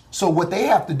much. So what they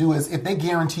have to do is if they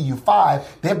guarantee you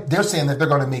 5, they're saying that they're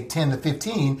going to make 10 to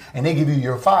 15 and they give you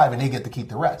your 5 and they get to keep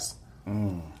the rest.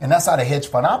 And that's how the hedge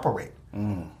fund operate.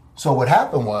 So what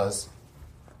happened was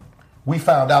we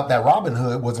found out that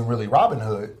Robinhood wasn't really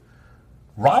Robinhood.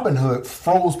 Robinhood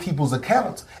froze people's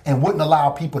accounts and wouldn't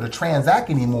allow people to transact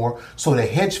anymore so the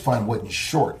hedge fund wasn't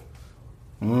short.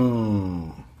 So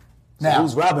Now,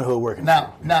 who's Robinhood working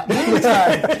Now,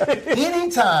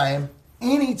 anytime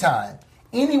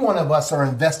any one of us are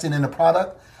investing in a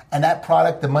product and that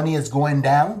product, the money is going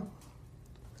down,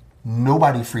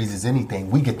 nobody freezes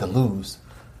anything. We get to lose.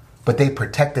 But they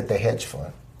protected the hedge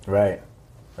fund. Right.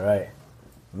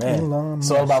 Man,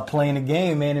 it's all about playing the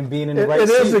game, man, and being in the right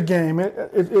seat. It is a game.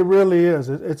 It really is.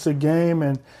 It's a game,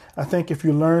 and I think if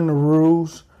you learn the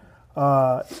rules,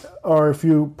 or if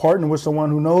you partner with someone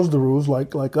who knows the rules,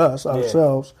 like us,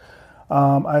 ourselves,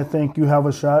 I think you have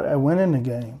a shot at winning the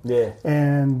game. Yeah.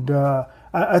 And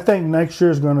I think next year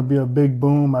is going to be a big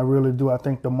boom. I really do. I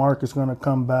think the market's going to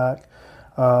come back.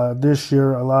 This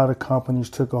year, a lot of companies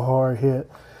took a hard hit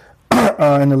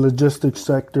in the logistics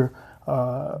sector.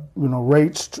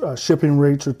 Rates, shipping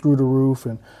rates are through the roof,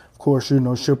 and of course,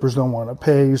 shippers don't want to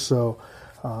pay, so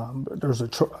there's a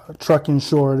trucking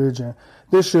shortage. And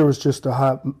this year was just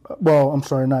not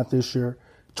this year.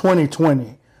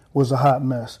 2020 was a hot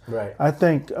mess. Right. I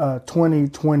think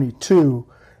 2022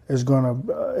 is gonna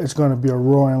be a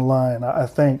roaring lion. I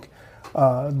think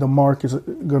the market's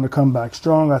going to come back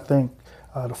strong. I think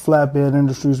the flatbed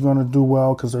industry is going to do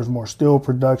well because there's more steel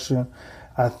production.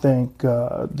 I think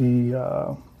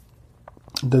the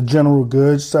general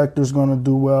goods sector is going to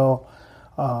do well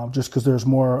just because there's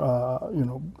more,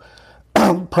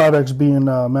 products being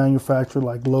manufactured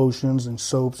like lotions and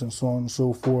soaps and so on and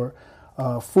so forth.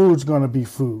 Food's going to be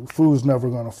food. Food's never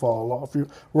going to fall off.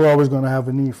 We're always going to have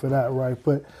a need for that, right?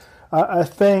 But I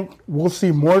think we'll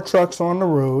see more trucks on the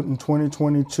road in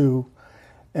 2022,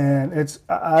 and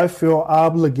I feel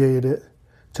obligated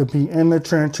to be in the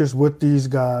trenches with these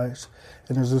guys.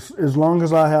 And as long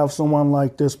as I have someone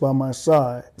like this by my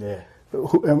side,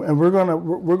 and we're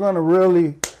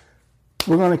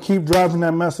gonna keep driving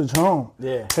that message home.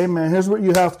 Yeah. Hey man, here's what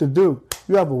you have to do.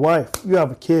 You have a wife, you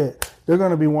have a kid. They're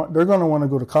gonna want to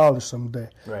go to college someday.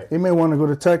 Right. They may want to go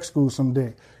to tech school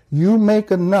someday. You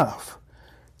make enough.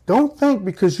 Don't think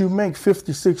because you make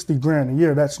 50, 60 grand a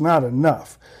year, that's not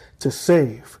enough to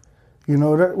save.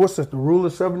 What's that? The rule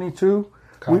of 72.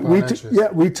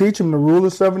 We teach them the rule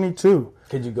of 72.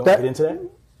 Could you get into that?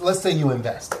 Let's say you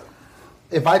invest.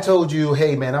 If I told you,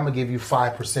 hey man, I'm gonna give you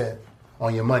 5%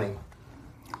 on your money,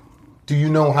 do you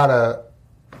know how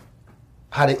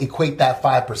to equate that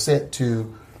 5%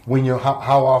 to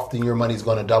how often your money is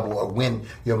going to double or when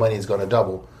your money is going to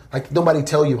double? Like nobody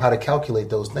tell you how to calculate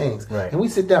those things. Right. And we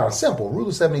sit down, simple, rule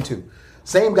of 72.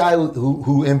 Same guy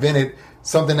who invented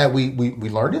something that we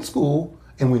learned in school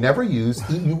and we never used,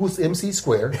 E equals MC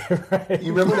squared. Right.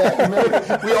 You remember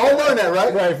that? We all learned that,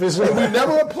 right? Right, for sure. And we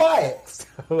never apply it.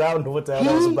 I don't know what the hell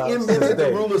that was about. He invented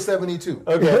the rule of 72.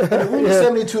 Okay. And the rule of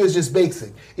 72 is just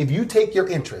basic. If you take your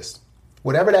interest,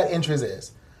 whatever that interest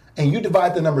is, and you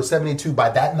divide the number 72 by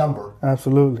that number,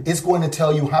 absolutely, it's going to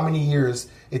tell you how many years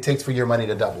it takes for your money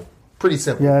to double. Pretty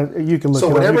simple. Yeah, you can look. So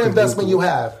whatever investment you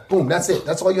have, boom, that's it.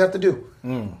 That's all you have to do.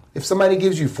 If somebody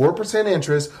gives you 4%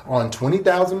 interest on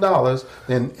 $20,000,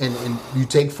 then and you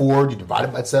take 4, you divide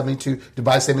it by 72,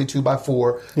 divide 72 by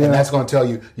 4, and that's going to tell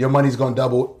you your money's going to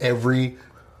double every.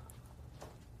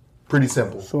 Pretty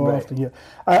simple. So often, yeah.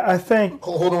 I think.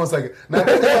 Hold on one second. Now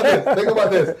think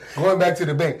about this. Going back to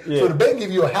the bank. Yeah. So the bank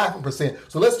give you 0.5%.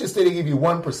 So let's just say they give you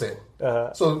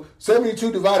 1%. So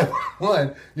 72 divided by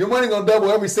 1, your money gonna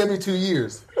double every 72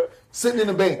 years, sitting in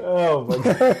the bank. Oh my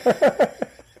God.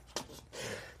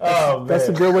 Oh man, that's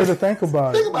a good way to think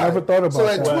about it. I never thought about so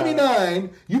that. So at 29,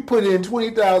 you put in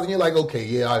 20,000. You're like, okay,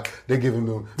 yeah, they're giving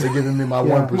me my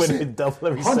 1%. Double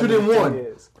every 101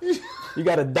 years. You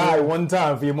got to die one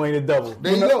time for your money to double.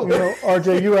 There you go.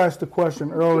 RJ, you asked the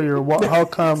question earlier. How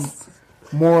come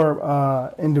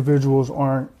more individuals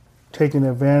aren't taking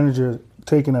advantage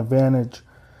taking advantage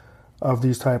of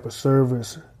these type of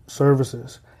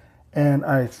services. And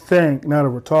I think, now that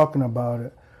we're talking about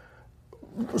it,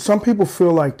 some people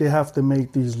feel like they have to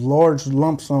make these large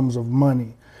lump sums of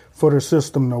money for the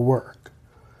system to work.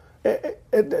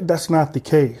 That's not the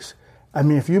case. I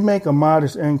mean, if you make a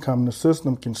modest income, the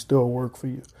system can still work for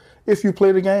you if you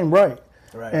play the game right.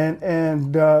 Right.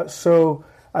 And so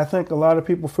I think a lot of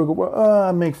people figure, well,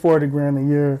 I make $40,000 a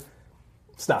year.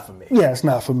 It's not for me. Yeah, it's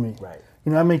not for me. Right.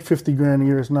 You know, I make $50,000 a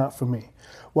year. It's not for me.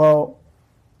 Well,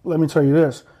 let me tell you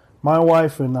this. My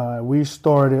wife and I, we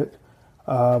started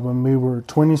when we were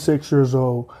 26 years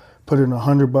old, putting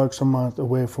 $100 a month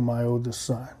away for my oldest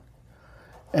son.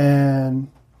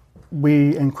 And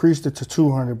we increased it to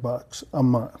 $200 a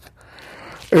month.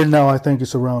 And now I think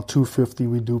it's around $250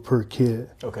 we do per kid.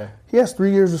 Okay. He has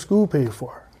 3 years of school paid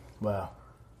for. Wow.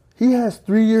 He has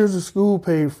 3 years of school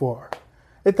paid for.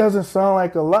 It doesn't sound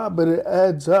like a lot, but it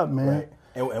adds up, man. Right.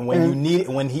 And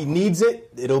when he needs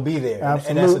it, it'll be there. Absolutely.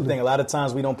 And that's the thing. A lot of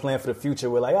times we don't plan for the future.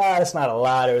 We're like, it's not a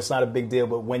lot or it's not a big deal.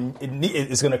 But when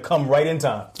it's going to come right in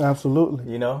time.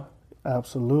 Absolutely. You know?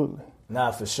 Absolutely.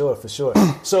 Nah, for sure.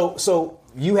 So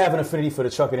you have an affinity for the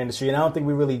trucking industry, and I don't think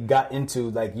we really got into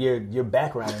like your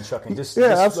background in trucking.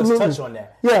 Absolutely. Let's touch on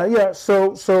that. Yeah.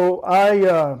 So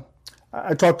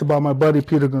I talked about my buddy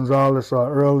Peter Gonzalez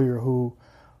earlier, who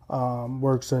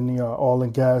works in the oil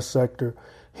and gas sector.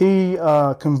 He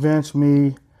convinced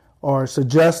me or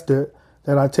suggested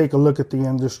that I take a look at the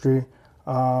industry.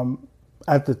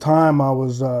 At the time, I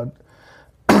was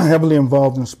heavily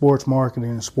involved in sports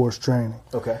marketing and sports training.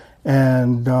 Okay.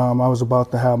 And I was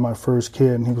about to have my first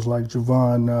kid, and he was like,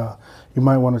 Javon, you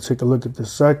might want to take a look at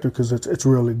this sector because it's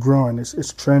really growing.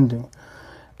 It's trending.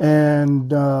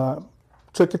 And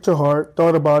took it to heart,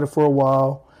 thought about it for a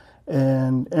while,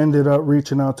 and ended up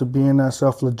reaching out to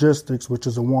BNSF Logistics, which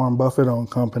is a Warren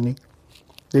Buffett-owned company.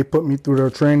 They put me through their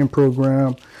training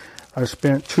program. I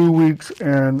spent 2 weeks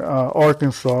in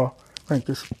Arkansas. I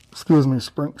think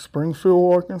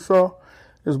Springfield, Arkansas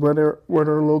is where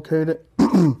they're located.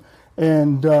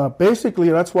 And basically,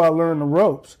 that's why I learned the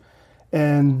ropes.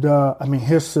 And I mean,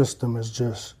 his system is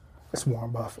it's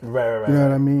Warren Buffett. Right. You know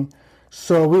what I mean?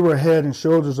 So we were head and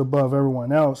shoulders above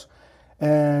everyone else.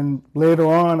 And later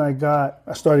on, I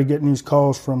started getting these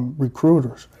calls from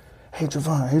recruiters. Hey,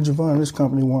 Javon, this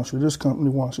company wants you, this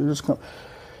company wants you, this company.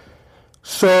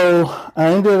 So I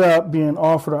ended up being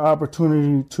offered an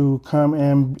opportunity to come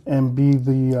and be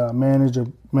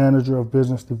the manager of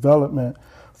business development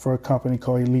for a company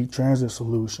called Elite Transit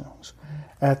Solutions.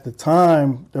 At the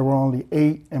time, there were only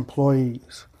 8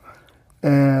 employees.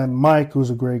 And Mike,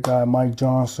 who's a great guy, Mike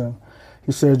Johnson,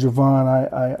 he said, Javon,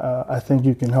 I think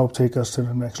you can help take us to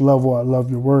the next level. I love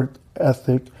your work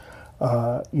ethic.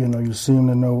 You seem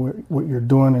to know what you're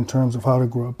doing in terms of how to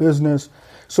grow a business.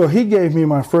 So he gave me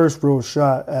my first real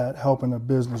shot at helping a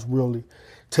business really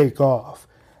take off.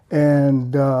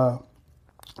 And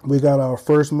we got our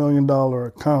first $1 million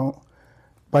account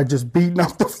by just beating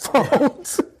up the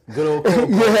phones. Good old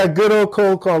cold call. Yeah, good old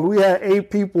cold call. We had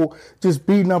 8 people just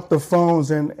beating up the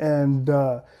phones, and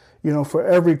for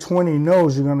every 20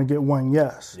 no's, you're going to get 1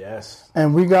 yes. Yes.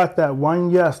 And we got that 1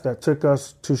 yes that took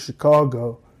us to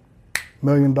Chicago, $1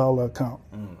 million account.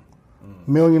 $1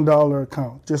 million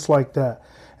account, just like that.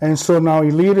 And so now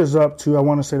Elite is up to, I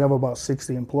want to say they have about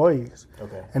 60 employees.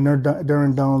 Okay. And they're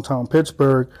in downtown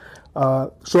Pittsburgh.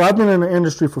 So I've been in the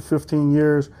industry for 15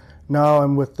 years. Now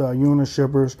I'm with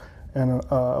Unishippers, and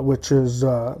which is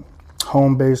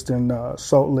home-based in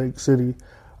Salt Lake City,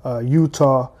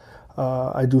 Utah.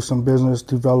 I do some business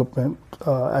development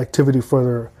activity for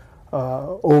their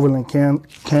Overland,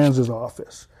 Kansas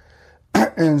office.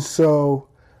 And so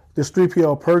this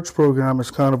 3PL Perks program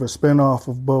is kind of a spinoff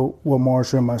of both what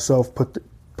Marsha and myself put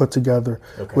together,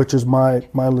 okay, which is my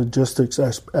logistics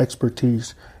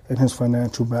expertise and his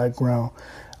financial background.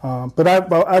 But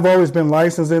I've always been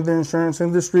licensed in the insurance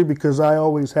industry because I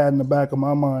always had in the back of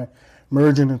my mind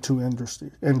merging into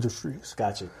industries.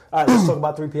 Gotcha. All right, let's talk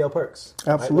about 3PL Perks.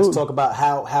 Absolutely. Right, let's talk about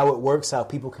how it works, how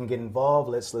people can get involved.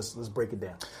 Let's break it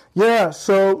down. Yeah,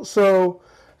 so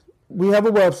we have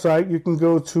a website. You can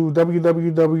go to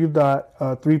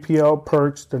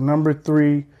www.3plperks, the number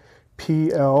 3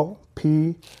 PL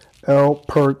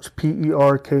Perks,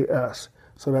 PERKS.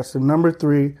 So that's the number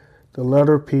 3, the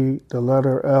letter P, the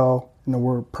letter L, and the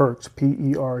word Perks,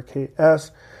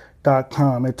 PERKS.com.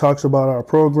 It talks about our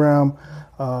program,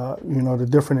 the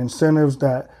different incentives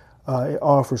that it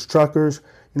offers truckers.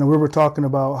 We were talking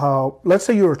about how, let's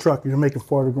say you're a trucker, you're making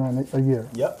 $40,000 a year.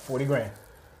 Yep, $40,000.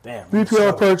 Damn.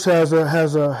 3PL Perks has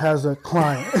a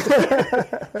client.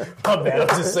 My bad. I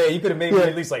was just saying, you could have made me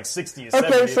at least like 60 or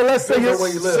 70. Okay, so let's say Depends on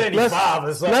where you live. 75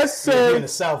 or something. Let's say you're in the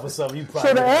South or something. You probably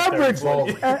so. The make average,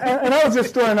 30, 40. and I was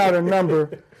just throwing out a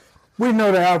number. We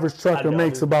know the average trucker I know,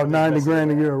 makes about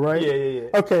 $90,000 a year, right?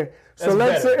 Yeah. Okay, so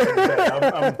That's let's better. say. That's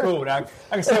better. I'm cool. I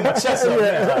can stand my chest up.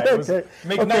 Yeah, All right, okay.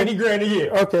 Make Okay. $90,000 a year.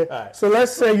 Okay, All right. so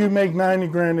let's say you make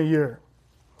 $90,000 a year,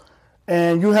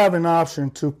 and you have an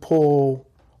option to pull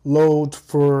loads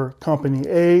for company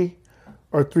A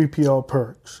or 3PL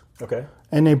Perks, Okay.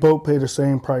 and they both pay the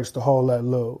same price to haul that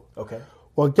load. Okay.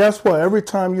 Well, guess what? Every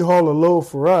time you haul a load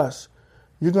for us,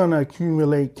 you're going to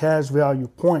accumulate cash value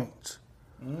points.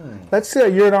 Let's say a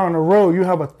year down the road, you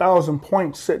have 1,000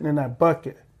 points sitting in that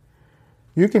bucket.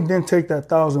 You can then take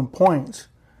that 1,000 points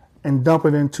and dump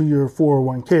it into your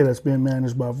 401k that's being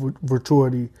managed by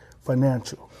Virtuity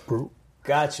Financial Group.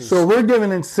 Got you. So we're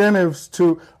giving incentives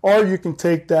to, or you can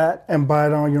take that and buy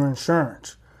it on your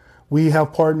insurance. We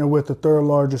have partnered with the third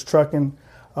largest trucking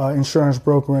insurance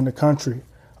broker in the country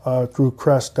through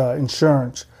Crest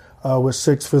Insurance with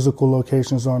 6 physical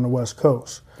locations on the West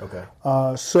Coast. Okay.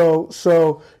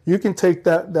 So you can take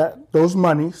those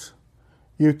monies,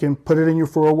 you can put it in your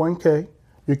 401k,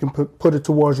 you can put it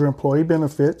towards your employee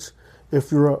benefits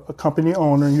if you're a company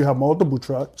owner and you have multiple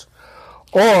trucks,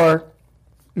 or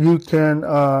you can,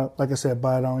 like I said,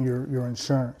 buy it on your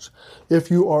insurance. If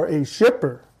you are a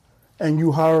shipper and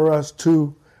you hire us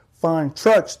to find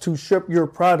trucks to ship your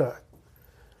product,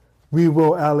 we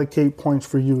will allocate points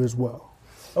for you as well.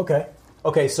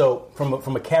 Okay, so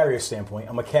from a carrier standpoint,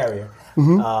 I'm a carrier.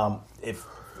 Mm-hmm. If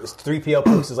 3PL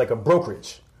Perks is like a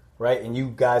brokerage, right? And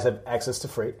you guys have access to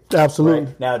freight.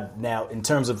 Absolutely. Right? Now, in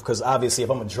terms of, because obviously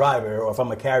if I'm a driver or if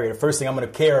I'm a carrier, the first thing I'm going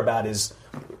to care about is,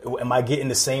 am I getting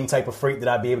the same type of freight that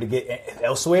I'd be able to get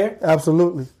elsewhere?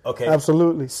 Absolutely. Okay.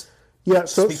 Absolutely. Yeah.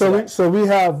 So we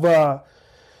have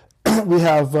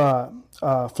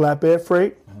flatbed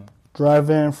freight, dry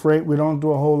van freight. We don't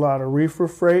do a whole lot of reefer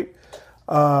freight.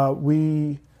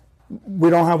 We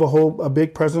don't have a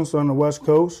big presence on the West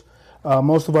Coast.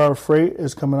 Most of our freight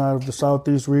is coming out of the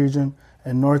Southeast region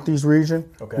and Northeast region.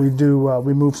 Okay.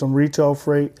 We move some retail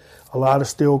freight, a lot of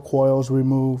steel coils we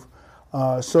move.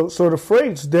 So the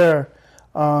freight's there,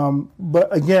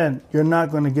 but again, you're not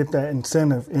going to get that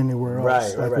incentive anywhere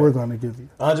else Right. we're going to give you.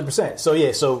 100%. So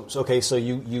yeah, so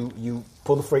you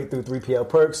pull the freight through 3PL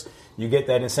Perks, you get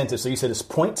that incentive. So you said it's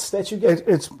points that you get?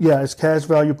 It's cash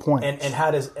value points. And how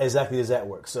exactly does that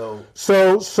work? So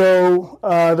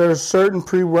there's certain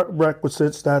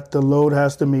prerequisites that the load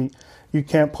has to meet. You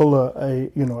can't pull a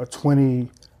 20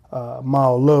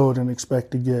 mile load and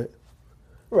expect to get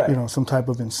some type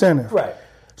of incentive. Right.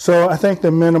 So I think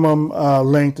the minimum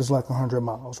length is like 100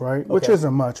 miles, right? Which Okay.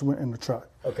 isn't much in the truck.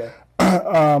 Okay.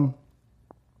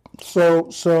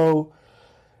 So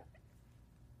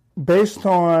based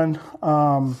on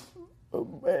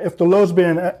if the load's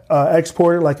being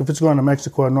exported, like if it's going to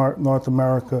Mexico or North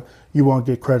America, you won't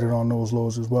get credit on those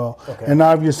loads as well. Okay. And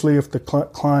obviously, if the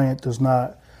client does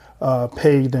not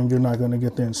pay, then you're not going to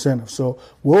get the incentive. So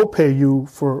we'll pay you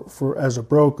for as a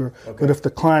broker, but if the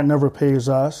client never pays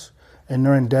us and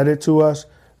they're indebted to us,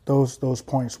 those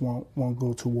points won't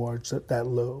go towards that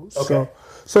load. Okay.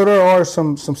 So there are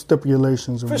some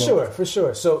stipulations involved. For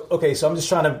sure. So I'm just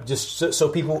trying to so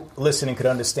people listening could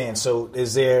understand. So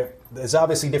there's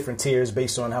obviously different tiers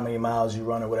based on how many miles you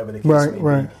run or whatever the case may be.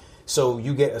 Right. So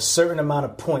you get a certain amount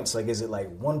of points. Like, is it like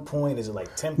 1 point? Is it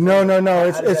like 10 points? No.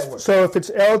 How does that work? So if it's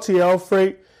LTL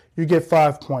freight, you get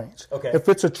 5 points. Okay. If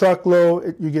it's a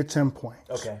truckload, you get 10 points.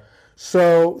 Okay.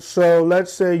 So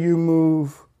let's say you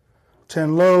move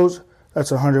 10 loads,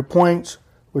 that's 100 points,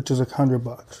 which is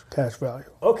 $100 cash value.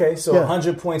 Okay, so Yeah.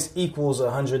 100 points equals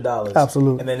 $100.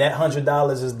 Absolutely. And then that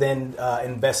 $100 is then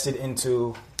invested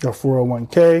into Their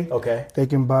 401k. Okay. They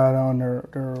can buy it on their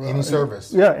Any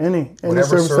service. Yeah, any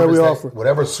service that we offer.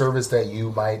 Whatever service that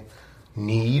you might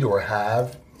need or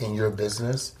have in your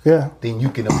business, Yeah. then you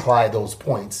can apply those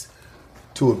points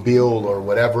to a bill or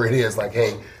whatever it is. Like,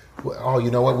 hey, you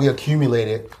know what? We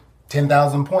accumulated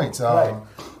 10,000 points.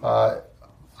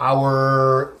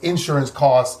 Our insurance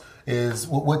cost is,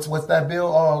 what's that bill?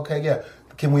 Oh, okay, yeah.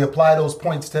 Can we apply those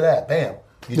points to that? Bam.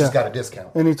 You just got a discount.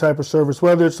 Any type of service,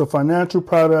 whether it's a financial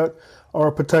product or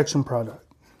a protection product.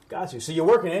 Got you. So you're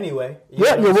working anyway.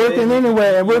 You're working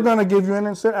anyway, and we're going to give you an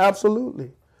incentive.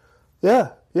 Absolutely.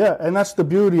 Yeah, and that's the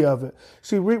beauty of it.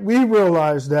 See, we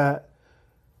realize that,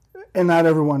 and not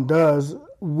everyone does,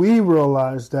 we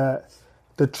realize that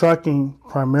the trucking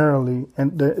primarily,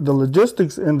 and the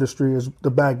logistics industry is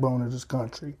the backbone of this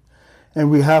country, and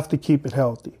we have to keep it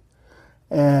healthy.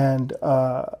 And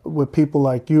with people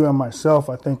like you and myself,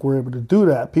 I think we're able to do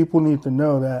that. People need to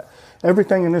know that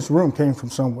everything in this room came from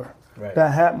somewhere. Right.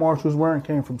 That hat Marshall's wearing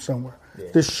came from somewhere.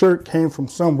 Yeah. This shirt came from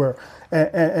somewhere.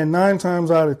 And 9 times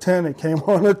out of 10, it came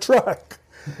on a truck.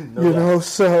 No doubt. know,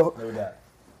 so. No doubt.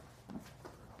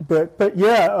 But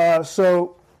yeah,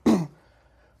 so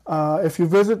if you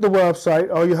visit the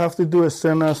website, all you have to do is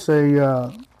send us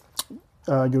your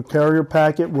carrier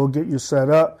packet. We'll get you set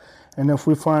up. And if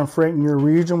we find freight in your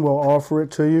region, we'll offer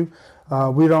it to you.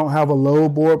 We don't have a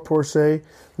load board per se.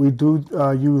 We do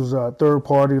use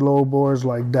third-party load boards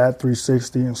like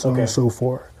DAT360 and so on and so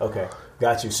forth. Okay,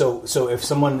 got you. So if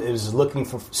someone is looking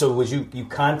for, so would you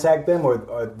contact them, or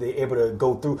are they able to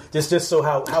go through just so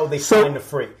how they find the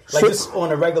freight? Like just on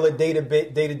a regular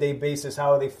day-to-day basis,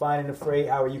 how are they finding the freight?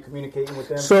 How are you communicating with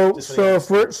them? So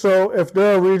if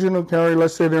they're a regional carrier,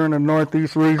 let's say they're in the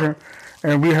Northeast region,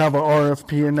 and we have an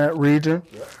RFP in that region,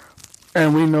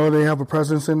 and we know they have a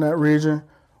presence in that region,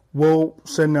 we'll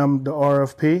send them the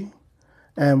RFP,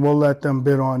 and we'll let them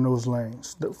bid on those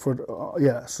lanes.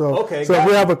 So if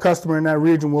we have a customer in that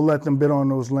region, we'll let them bid on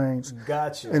those lanes.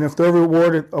 Got you. And if they're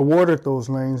awarded those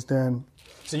lanes, then.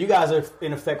 So you guys are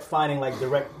in effect finding like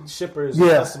direct shippers and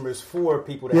customers for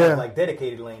people that have like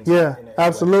dedicated lanes. Yeah,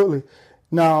 absolutely.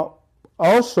 Now,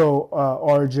 also,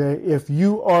 RJ, if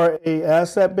you are a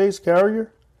asset-based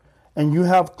carrier and you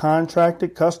have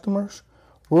contracted customers,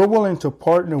 we're willing to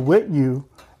partner with you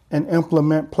and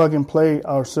implement plug and play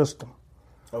our system.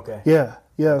 Okay. Yeah.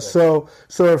 Okay. So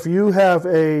if you have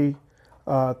a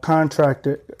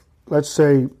contracted, let's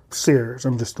say Sears,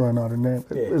 I'm just throwing out a name.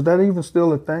 Yeah. Is that even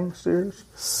still a thing, Sears?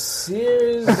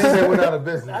 Sears? I think they went out of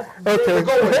business. Okay.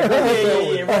 Go with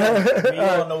it. Right. We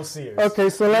all know Sears. Okay,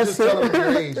 so let's say. Tell them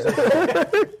your age.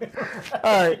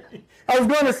 All right. I was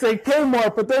going to say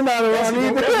Kmart, but they're not around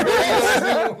either.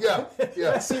 Yeah.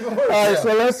 That's even worse. All right,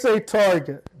 so let's say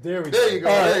Target. There you go.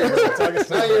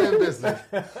 Now you're in business.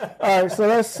 All right, so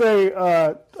let's say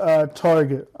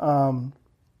Target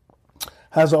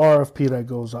has an RFP that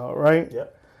goes out, right?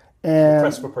 Yep. And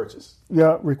request for purchase.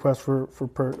 Yeah, request for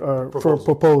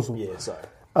proposal. Yeah, sorry.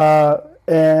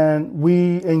 And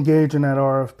we engage in that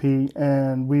RFP,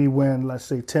 and we win, let's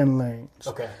say, 10 lanes.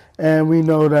 Okay. And we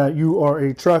know that you are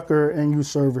a trucker and you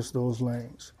service those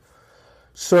lanes.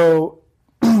 So,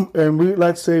 and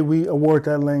let's say we award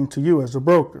that lane to you as a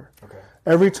broker. Okay.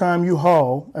 Every time you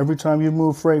haul, every time you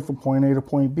move freight from point A to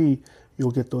point B,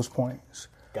 you'll get those points.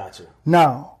 Gotcha.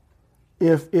 Now,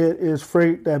 if it is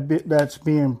freight that's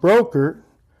being brokered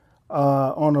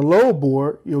on a load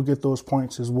board, you'll get those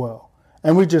points as well.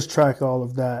 And we just track all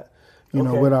of that, you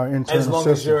know, with our internal system. As long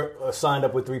as you're signed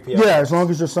up with 3PL. Yeah, as long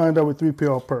as you're signed up with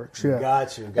 3PL perks. Yeah.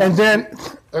 Got you. And then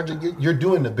you're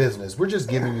doing the business. We're just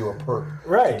giving you a perk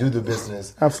to do the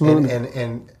business. Absolutely.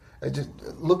 And just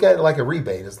look at it like a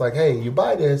rebate. It's like, hey, you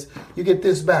buy this, you get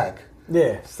this back.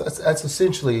 Yeah. So that's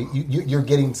essentially you're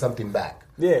getting something back.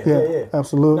 Yeah.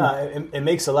 Absolutely. No, it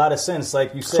makes a lot of sense.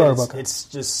 Like you said, it's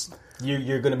just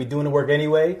you're going to be doing the work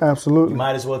anyway. Absolutely. You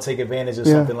might as well take advantage of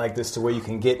something like this to where you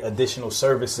can get additional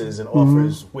services and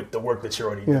offers with the work that you're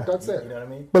already doing. That's it. You know what I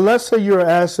mean? But let's say you're an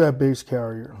asset-based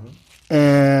carrier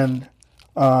and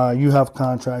you have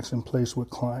contracts in place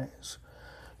with clients.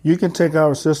 You can take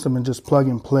our system and just plug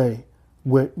and play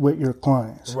with your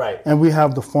clients. Right. And we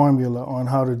have the formula on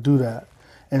how to do that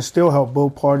and still help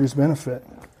both parties benefit.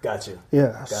 Gotcha.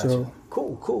 Yeah. Gotcha.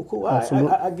 Cool.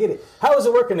 I get it. How is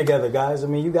it working together, guys? I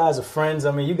mean, you guys are friends.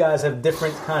 I mean, you guys have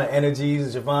different kind of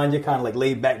energies. Javon, you're kind of like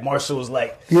laid back. Marshall's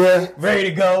like, ready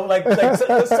to go. Like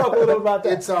let's talk a little about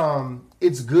that.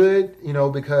 It's good, you know,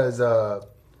 because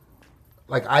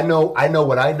like I know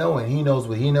what I know, and he knows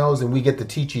what he knows, and we get to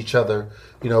teach each other,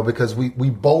 you know, because we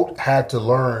both had to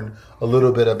learn a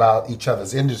little bit about each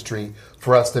other's industry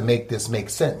for us to make this make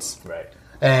sense. Right.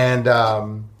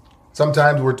 And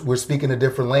sometimes we're speaking a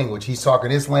different language. He's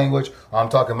talking his language, I'm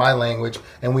talking my language,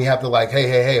 and we have to like,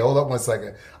 hey, hold up one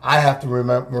second. I have to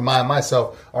remind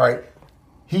myself, all right,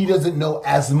 he doesn't know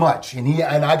as much, and he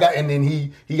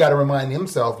got to remind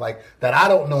himself like that I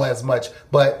don't know as much.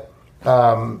 But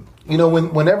you know,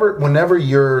 whenever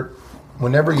you're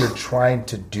trying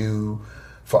to do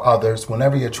for others,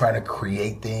 whenever you're trying to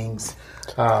create things,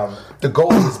 the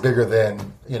goal is bigger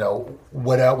than, you know,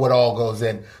 what all goes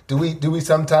in. Do we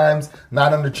sometimes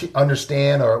not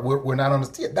understand, or we're not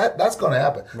understand? That's going to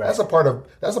happen. Right. That's a part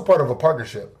of a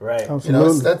partnership. Right. Absolutely. You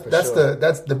know,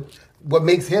 that's the what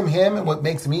makes him and what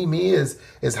makes me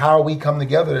is how we come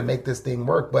together to make this thing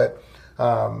work. But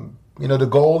you know, the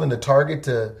goal and the target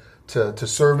to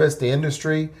service the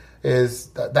industry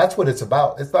that's what it's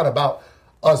about. It's not about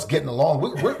us getting along. We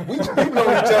know each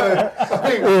other. I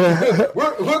mean,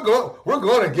 we're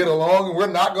going to get along, and we're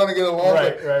not going to get along.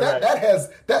 Right.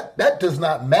 That does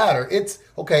not matter. It's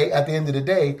okay. At the end of the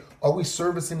day, are we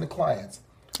servicing the clients?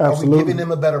 Absolutely. Are we giving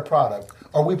them a better product?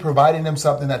 Are we providing them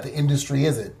something that the industry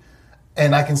isn't?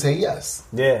 And I can say yes.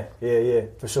 Yeah,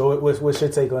 for sure. What's your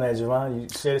take on that, Javon? You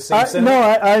share the same sentiment? No,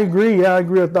 I agree. I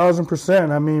agree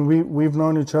 1,000%. I mean, we've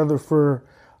known each other for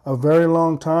a very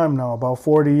long time now, about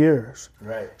 40 years.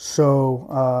 Right.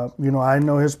 So, I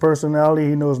know his personality.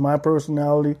 He knows my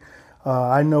personality.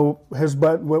 I know his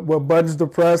what buttons to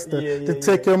press to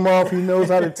tick him off. He knows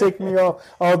how to tick me off,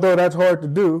 although that's hard to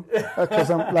do because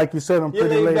I'm, like you said, I'm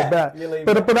pretty laid back.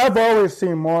 But I've always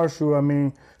seen Marshall, I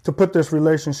mean, to put this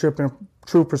relationship in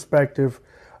true perspective,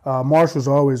 Marshall's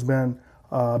always been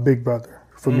a big brother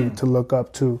for me to look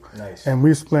up to. Nice. And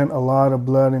we spent a lot of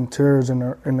blood and tears in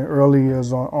the early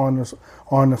years on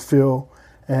the field.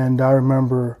 And I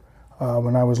remember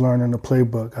when I was learning the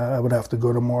playbook, I would have to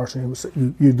go to Marshall. He would say,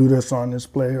 you do this on this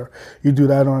play, or you do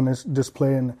that on this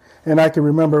play. And I can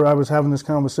remember I was having this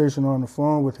conversation on the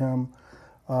phone with him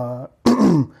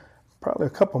probably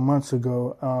a couple months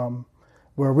ago,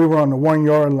 where we were on the 1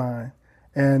 yard line,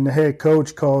 and the head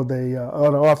coach called the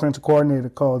offensive coordinator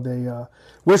called a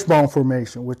wishbone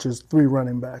formation, which is 3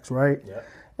 running backs, right? Yeah.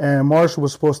 And Marshall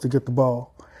was supposed to get the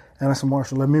ball. And I said,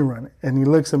 Marshall, let me run it. And he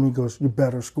looks at me and goes, you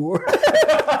better score.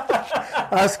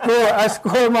 I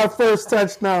scored my first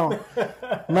touchdown.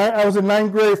 I was a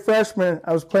 9th grade freshman.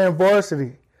 I was playing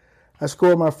varsity. I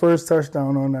scored my first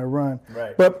touchdown on that run.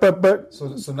 Right. But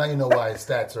So now you know why his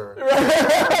stats are.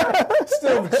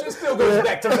 still goes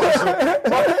back to Marshall.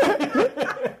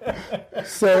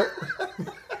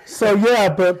 So yeah,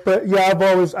 but yeah, I've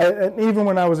always, and even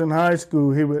when I was in high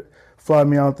school, he would fly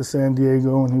me out to San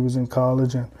Diego when he was in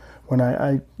college, and when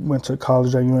I went to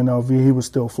college at UNLV, he would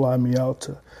still fly me out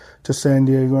to San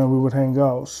Diego, and we would hang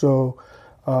out. So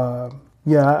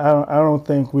yeah, I don't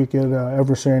think we could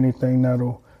ever say anything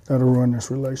that'll ruin this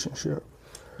relationship.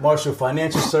 Marshall,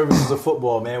 financial services or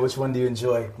football, man? Which one do you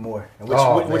enjoy more? And which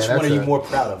one are you more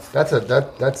proud of?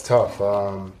 That's tough.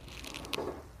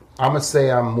 I'm gonna say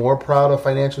I'm more proud of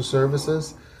financial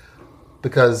services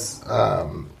because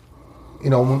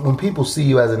when people see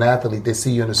you as an athlete, they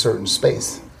see you in a certain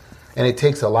space, and it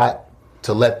takes a lot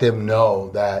to let them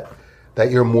know that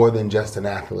you're more than just an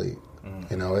athlete.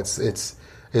 You know,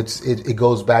 it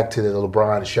goes back to the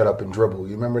LeBron shut up and dribble.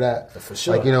 You remember that? For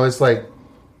sure. Like, it's like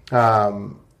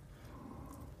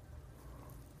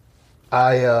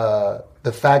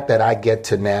the fact that I get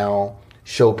to now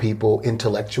show people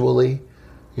intellectually,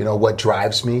 what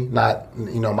drives me, not,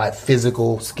 my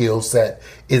physical skill set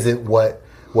isn't what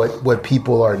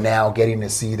people are now getting to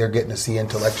see. They're getting to see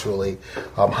intellectually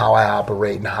how I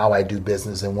operate and how I do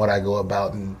business and what I go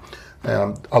about. And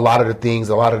a lot of the things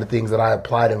that I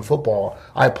applied in football,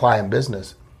 I apply in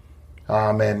business.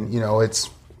 And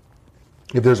it's,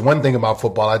 if there's one thing about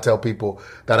football, I tell people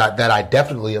that I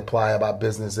definitely apply about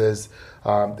business is,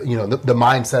 the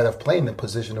mindset of playing the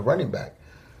position of running back.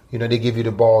 They give you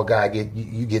the ball,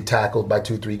 you get tackled by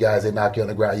 2-3 guys, they knock you on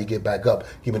the ground, you get back up,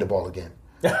 give me the ball again.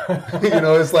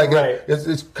 It's like right.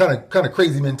 it's kind of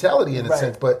crazy mentality in a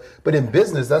sense, but in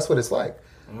business, that's what it's like.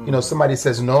 Somebody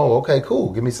says no, okay,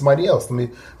 cool, give me somebody else. You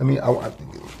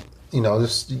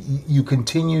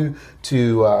continue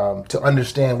to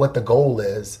understand what the goal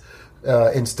is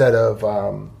instead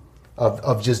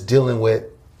of just dealing with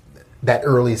that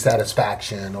early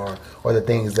satisfaction or the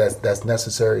things that's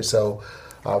necessary. So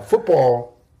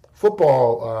football,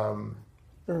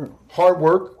 hard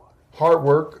work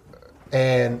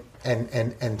and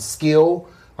skill.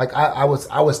 Like I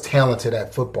was talented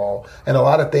at football, and a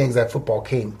lot of things at football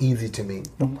came easy to me.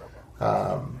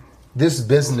 This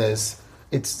business,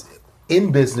 it's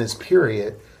in business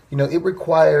period. It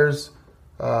requires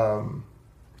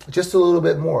just a little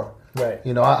bit more. Right.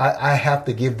 I have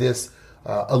to give this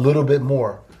a little bit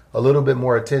more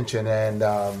attention, and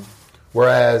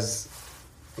whereas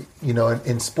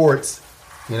in sports,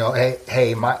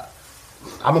 hey, I'm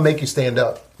gonna make you stand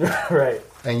up. Right.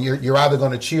 And you're either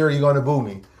going to cheer or you're going to boo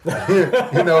me.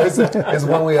 It's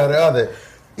one way or the other.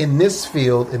 In this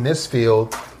field,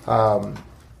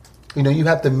 you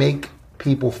have to make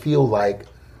people feel like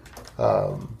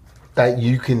that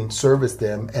you can service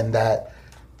them and that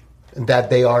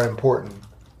they are important,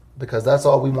 because that's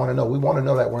all we want to know. We want to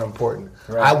know that we're important.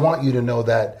 Right. I want you to know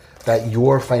that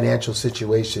your financial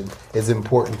situation is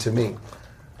important to me,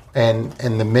 and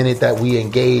the minute that we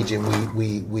engage and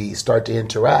we start to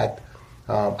interact.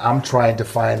 I'm trying to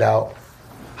find out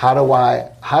how do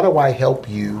I help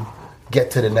you get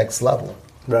to the next level,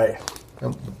 right?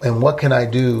 And what can I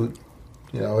do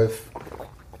if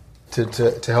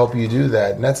to help you do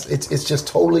that. And it's just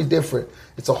totally different.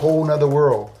 It's a whole nother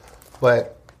world.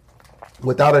 But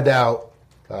without a doubt,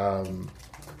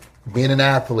 being an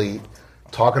athlete,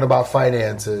 talking about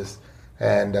finances,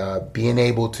 and being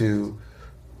able to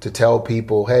tell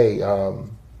people, hey,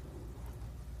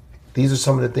 these are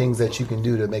some of the things that you can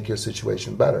do to make your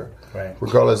situation better, right,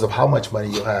 regardless of how much money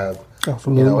you have.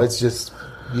 Absolutely. It's just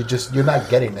you're not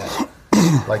getting that.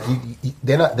 Like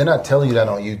they're not telling you that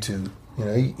on YouTube.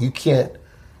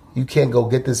 You can't go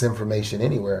get this information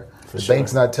anywhere. The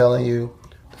bank's not telling you.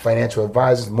 The financial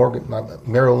advisors,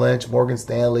 Merrill Lynch, Morgan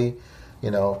Stanley,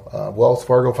 Wells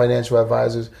Fargo financial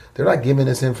advisors, they're not giving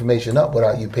this information up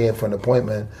without you paying for an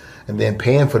appointment and then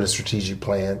paying for the strategic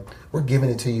plan. We're giving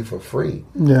it to you for free.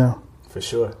 Yeah. For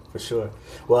sure.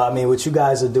 Well, I mean, what you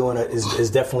guys are doing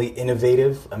is definitely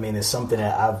innovative. I mean, it's something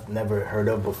that I've never heard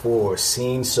of before or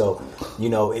seen. So,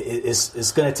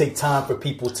 it's going to take time for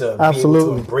people to be able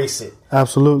to embrace it.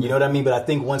 Absolutely. You know what I mean? But I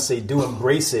think once they do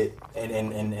embrace it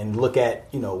and look at,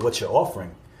 what you're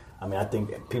offering, I mean, I think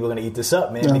people are going to eat this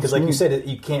up, man. Yeah, because like you said,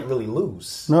 you can't really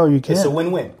lose. No, you can't. It's a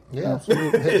win-win. Yeah,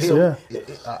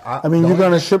 I mean, you're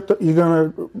gonna ship. You're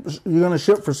gonna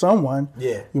ship for someone.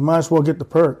 Yeah. You might as well get the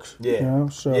perks. Yeah.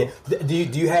 So. Yeah. Do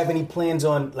you have any plans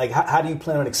on how do you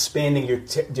plan on expanding your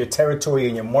territory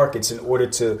and your markets in order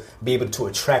to be able to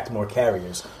attract more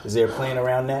carriers? Is there a plan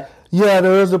around that? Yeah,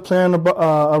 there is a plan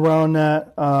around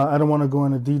that. I don't want to go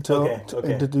into detail.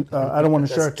 Okay. I don't want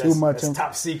to share too much. That's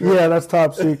top secret. Yeah, that's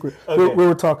top secret. Okay. We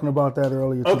were talking about that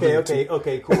earlier.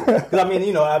 Okay, cool. Because I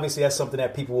mean, obviously that's something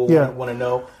that people will want to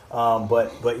know.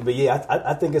 But yeah,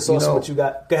 I think it's awesome what you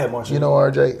got. Go ahead, Marshall.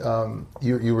 RJ,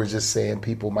 you were just saying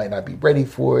people might not be ready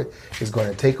for it. It's going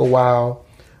to take a while.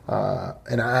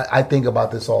 And I think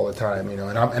about this all the time,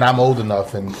 and I'm old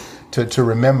enough and to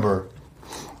remember.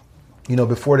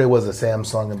 Before there was a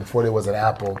Samsung and before there was an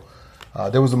Apple,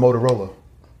 there was a Motorola,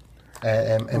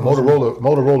 and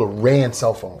Motorola ran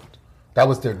cell phones. That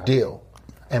was their deal,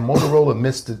 and Motorola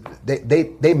missed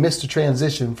they missed the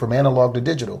transition from analog to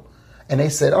digital, and they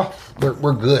said, "Oh,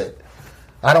 we're good.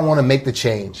 I don't want to make the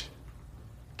change."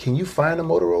 Can you find a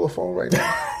Motorola phone right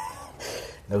now?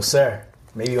 No, sir.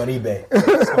 Maybe on eBay.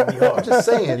 It's gonna be hard. I'm just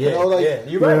saying, you're right.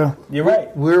 Yeah. You're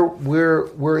right.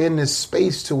 We're in this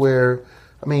space to where,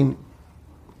 I mean,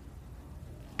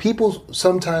 people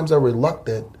sometimes are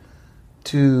reluctant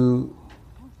to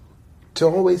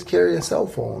always carry a cell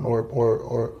phone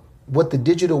or what the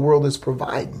digital world is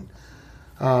providing,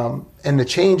 and the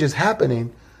change is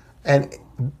happening, and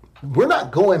we're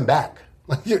not going back.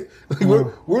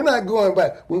 We're not going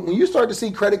back. When you start to see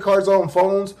credit cards on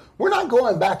phones, we're not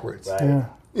going backwards. Right. Yeah.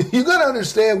 You got to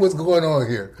understand what's going on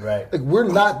here. Right. We're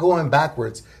not going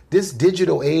backwards. This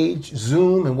digital age,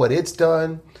 Zoom and what it's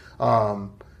done.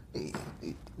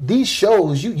 These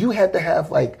shows, you had to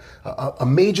have a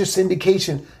major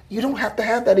syndication. You don't have to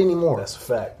have that anymore. That's a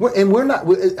fact. We're not.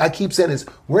 I keep saying this.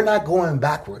 We're not going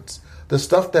backwards. The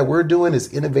stuff that we're doing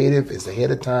is innovative. It's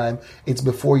ahead of time. It's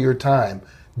before your time.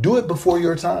 Do it before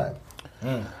your time.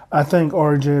 I think,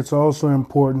 RJ, it's also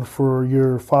important for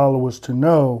your followers to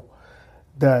know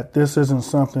that this isn't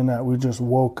something that we just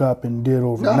woke up and did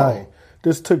overnight. No.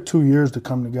 This took 2 years to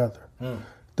come together.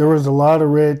 There was a lot of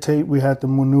red tape we had to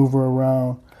maneuver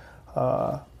around.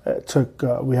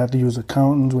 We had to use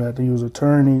accountants, we had to use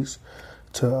attorneys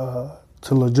to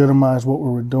legitimize what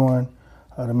we were doing,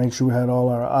 to make sure we had all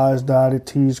our I's dotted,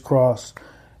 T's crossed,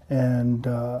 and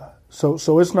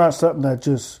so it's not something that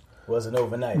just wasn't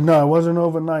overnight. No, it wasn't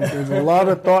overnight. There's a lot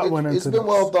of thought went into it. It's been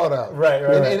well thought out. Right.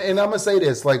 And I'm gonna say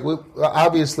this: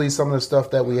 obviously, some of the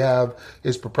stuff that we have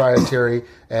is proprietary,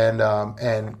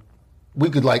 and we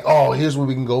could here's what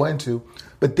we can go into.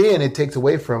 But then it takes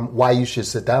away from why you should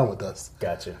sit down with us.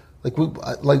 Gotcha.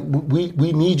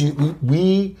 We need you.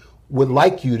 We would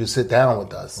like you to sit down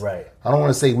with us. Right. I don't want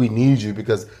to say we need you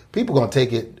because people are going to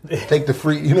take the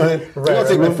free. They're going to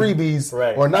take the freebies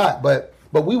or not. But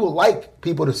we would like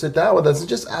people to sit down with us and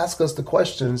just ask us the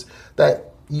questions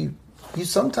that you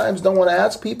sometimes don't want to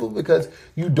ask people because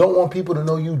you don't want people to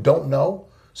know you don't know.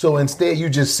 So instead, you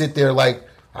just sit there like,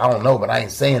 I don't know, but I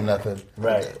ain't saying nothing.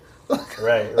 Right.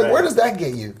 Right. Where does that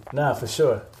get you? Nah, for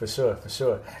sure.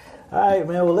 All right,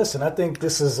 man. Well, listen, I think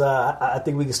this is. I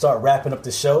think we can start wrapping up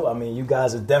the show. I mean, you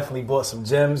guys have definitely brought some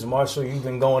gems. Marshall, you've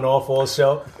been going off all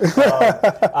show.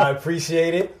 I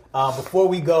appreciate it. Before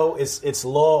we go, it's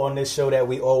law on this show that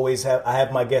we always have. I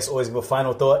have my guests always give a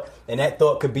final thought, and that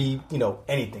thought could be,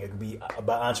 anything. It could be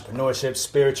about entrepreneurship,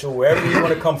 spiritual, wherever you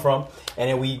want to come from. And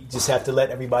then we just have to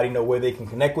let everybody know where they can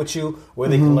connect with you, where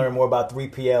they can learn more about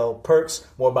 3PL perks,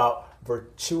 more about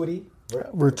Virtuity.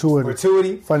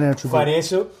 Virtuity Financial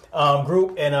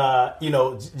Group,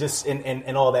 and just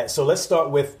and all that. So let's start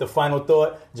with the final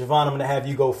thought. Javon, I'm going to have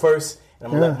you go first, and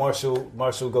I'm going to let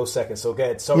Marshall go second. So go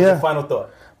ahead. Start with the final thought.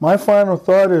 My final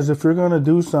thought is, if you're going to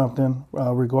do something,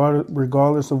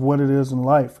 regardless of what it is in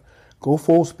life, go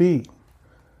full speed,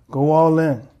 go all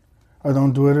in, or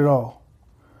don't do it at all.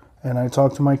 And I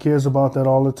talk to my kids about that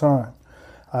all the time.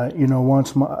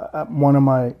 Once one of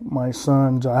my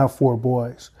sons, I have 4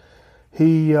 boys.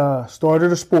 He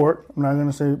started a sport. I'm not going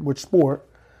to say which sport.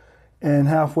 And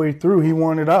halfway through, he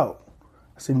wanted out.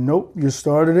 I said, nope, you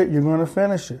started it. You're going to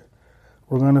finish it.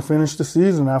 We're going to finish the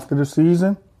season. After the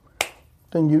season,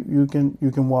 then you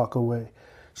can walk away.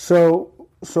 So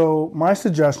my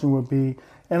suggestion would be,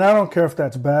 and I don't care if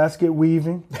that's basket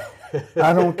weaving.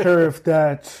 I don't care if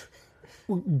that's,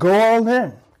 go all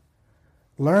in.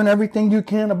 Learn everything you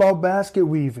can about basket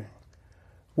weaving.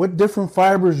 What different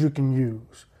fibers you can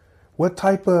use. What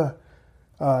type of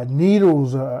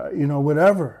needles,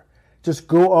 whatever. Just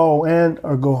go all in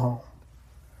or go home.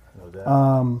 No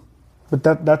doubt.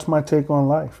 But that's my take on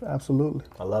life. Absolutely.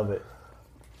 I love it.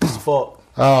 Mr. Falk.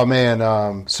 Oh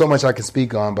man, so much I can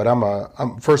speak on, but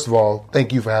I'm first of all,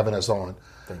 thank you for having us on.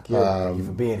 Thank you. Thank you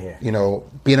for being here.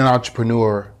 Being an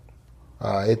entrepreneur,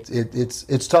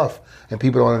 it's tough, and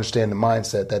people don't understand the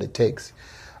mindset that it takes.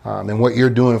 And what you're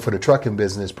doing for the trucking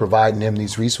business, providing them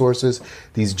these resources,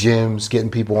 these gyms,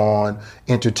 getting people on,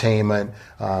 entertainment.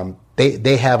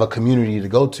 They have a community to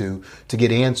go to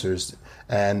get answers.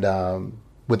 And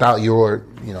without your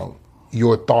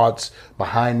thoughts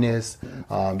behind this,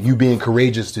 you being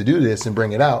courageous to do this and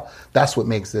bring it out, that's what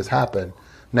makes this happen.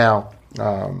 Now,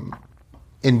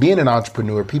 in being an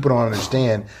entrepreneur, people don't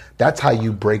understand that's how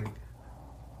you break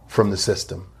from the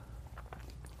system.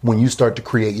 When you start to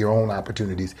create your own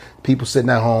opportunities. People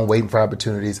sitting at home waiting for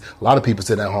opportunities. A lot of people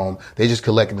sitting at home, they just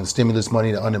collecting the stimulus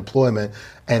money, the unemployment,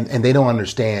 and they don't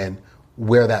understand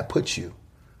where that puts you.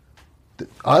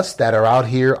 Us that are out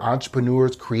here,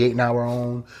 entrepreneurs, creating our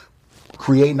own,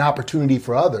 creating opportunity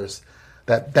for others,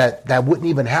 that wouldn't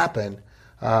even happen.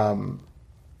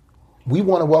 We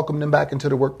want to welcome them back into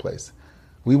the workplace.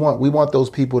 We want those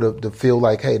people to feel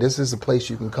like, hey, this is a place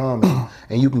you can come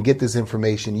and you can get this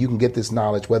information, you can get this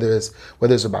knowledge, whether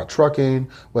it's about trucking,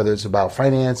 whether it's about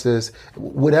finances,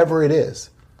 whatever it is.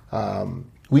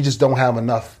 We just don't have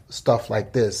enough stuff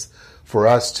like this for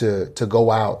us to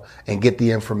go out and get the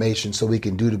information so we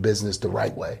can do the business the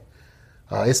right way.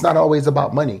 It's not always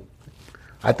about money.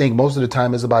 I think most of the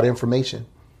time it's about information.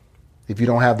 If you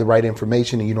don't have the right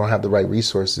information and you don't have the right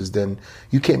resources, then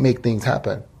you can't make things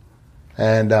happen.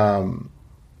 And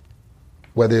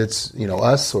whether it's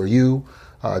us or you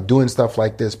doing stuff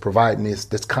like this, providing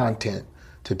this content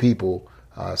to people,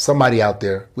 somebody out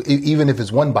there, even if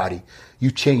it's one body,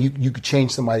 you could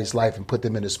change somebody's life and put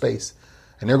them into space,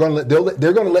 and they're going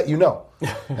to let you know.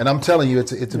 And I'm telling you,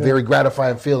 it's a very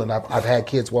gratifying feeling. I've had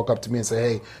kids walk up to me and say,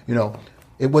 hey,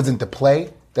 it wasn't the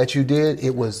play that you did,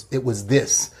 it was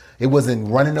this. It wasn't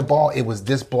running the ball, it was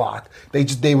this block.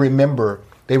 They remember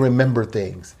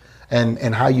things.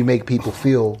 And how you make people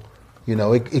feel,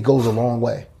 it goes a long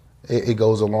way. It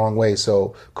goes a long way.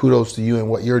 So kudos to you and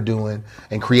what you're doing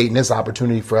and creating this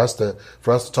opportunity for us to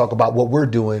talk about what we're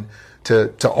doing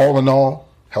to all in all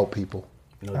help people.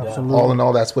 No doubt. Absolutely. All in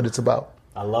all, that's what it's about.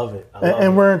 I love it.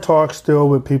 And we're in talks still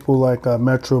with people like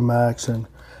Metromax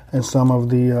and some of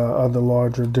the other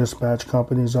larger dispatch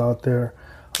companies out there.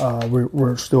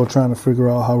 We're still trying to figure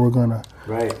out how we're going to,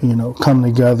 come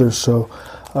together. So.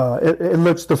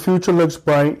 The future looks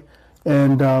bright,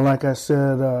 and like I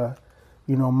said,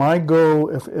 my goal,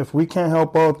 if we can't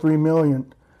help all 3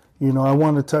 million, I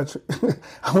want to touch,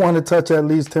 at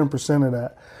least 10% of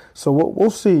that. So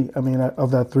we'll see. I mean,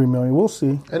 of that 3 million, we'll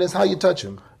see. And it's how you touch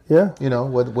them. Yeah.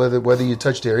 Whether you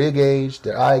touch their ear gauge,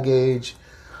 their eye gauge,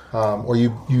 or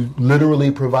you literally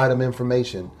provide them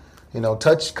information.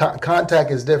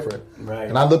 Contact is different. Right.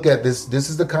 And I look at this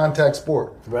is the contact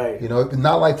sport. Right.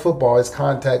 Not like football, it's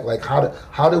contact. Like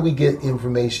how do we get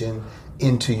information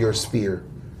into your sphere?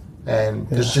 And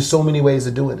there's just so many ways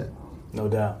of doing it. No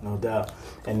doubt.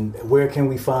 And where can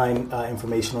we find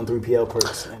information on 3PL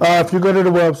Perks? If you go to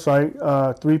the website,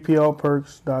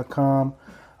 3plperks.com.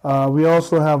 We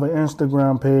also have an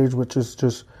Instagram page, which is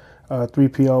just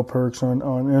 3PL Perks on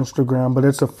Instagram, but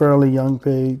it's a fairly young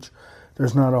page.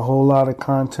 There's not a whole lot of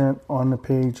content on the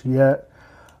page yet.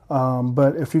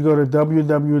 But if you go to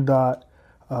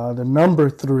the number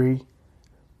 3,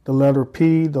 the letter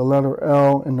P, the letter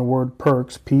L, and the word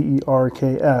perks,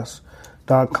 PERKS.com,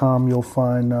 you'll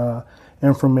find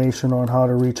information on how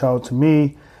to reach out to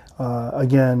me.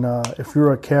 Again, if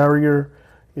you're a carrier,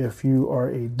 if you are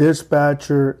a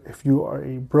dispatcher, if you are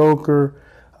a broker,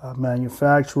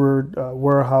 manufacturer,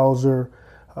 warehouser,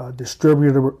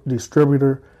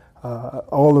 distributor,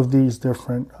 all of these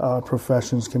different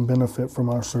professions can benefit from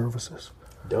our services.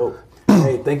 Dope.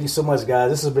 Hey, thank you so much,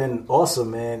 guys. This has been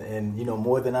awesome, man, and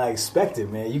more than I expected,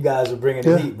 man. You guys are bringing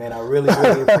the heat, man. I really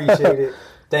appreciate it.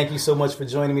 Thank you so much for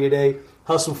joining me today.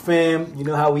 Hustle fam, you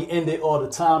know how we end it all the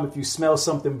time. If you smell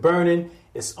something burning,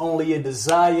 it's only a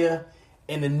desire.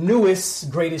 And the newest,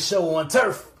 greatest show on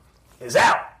turf is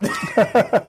out.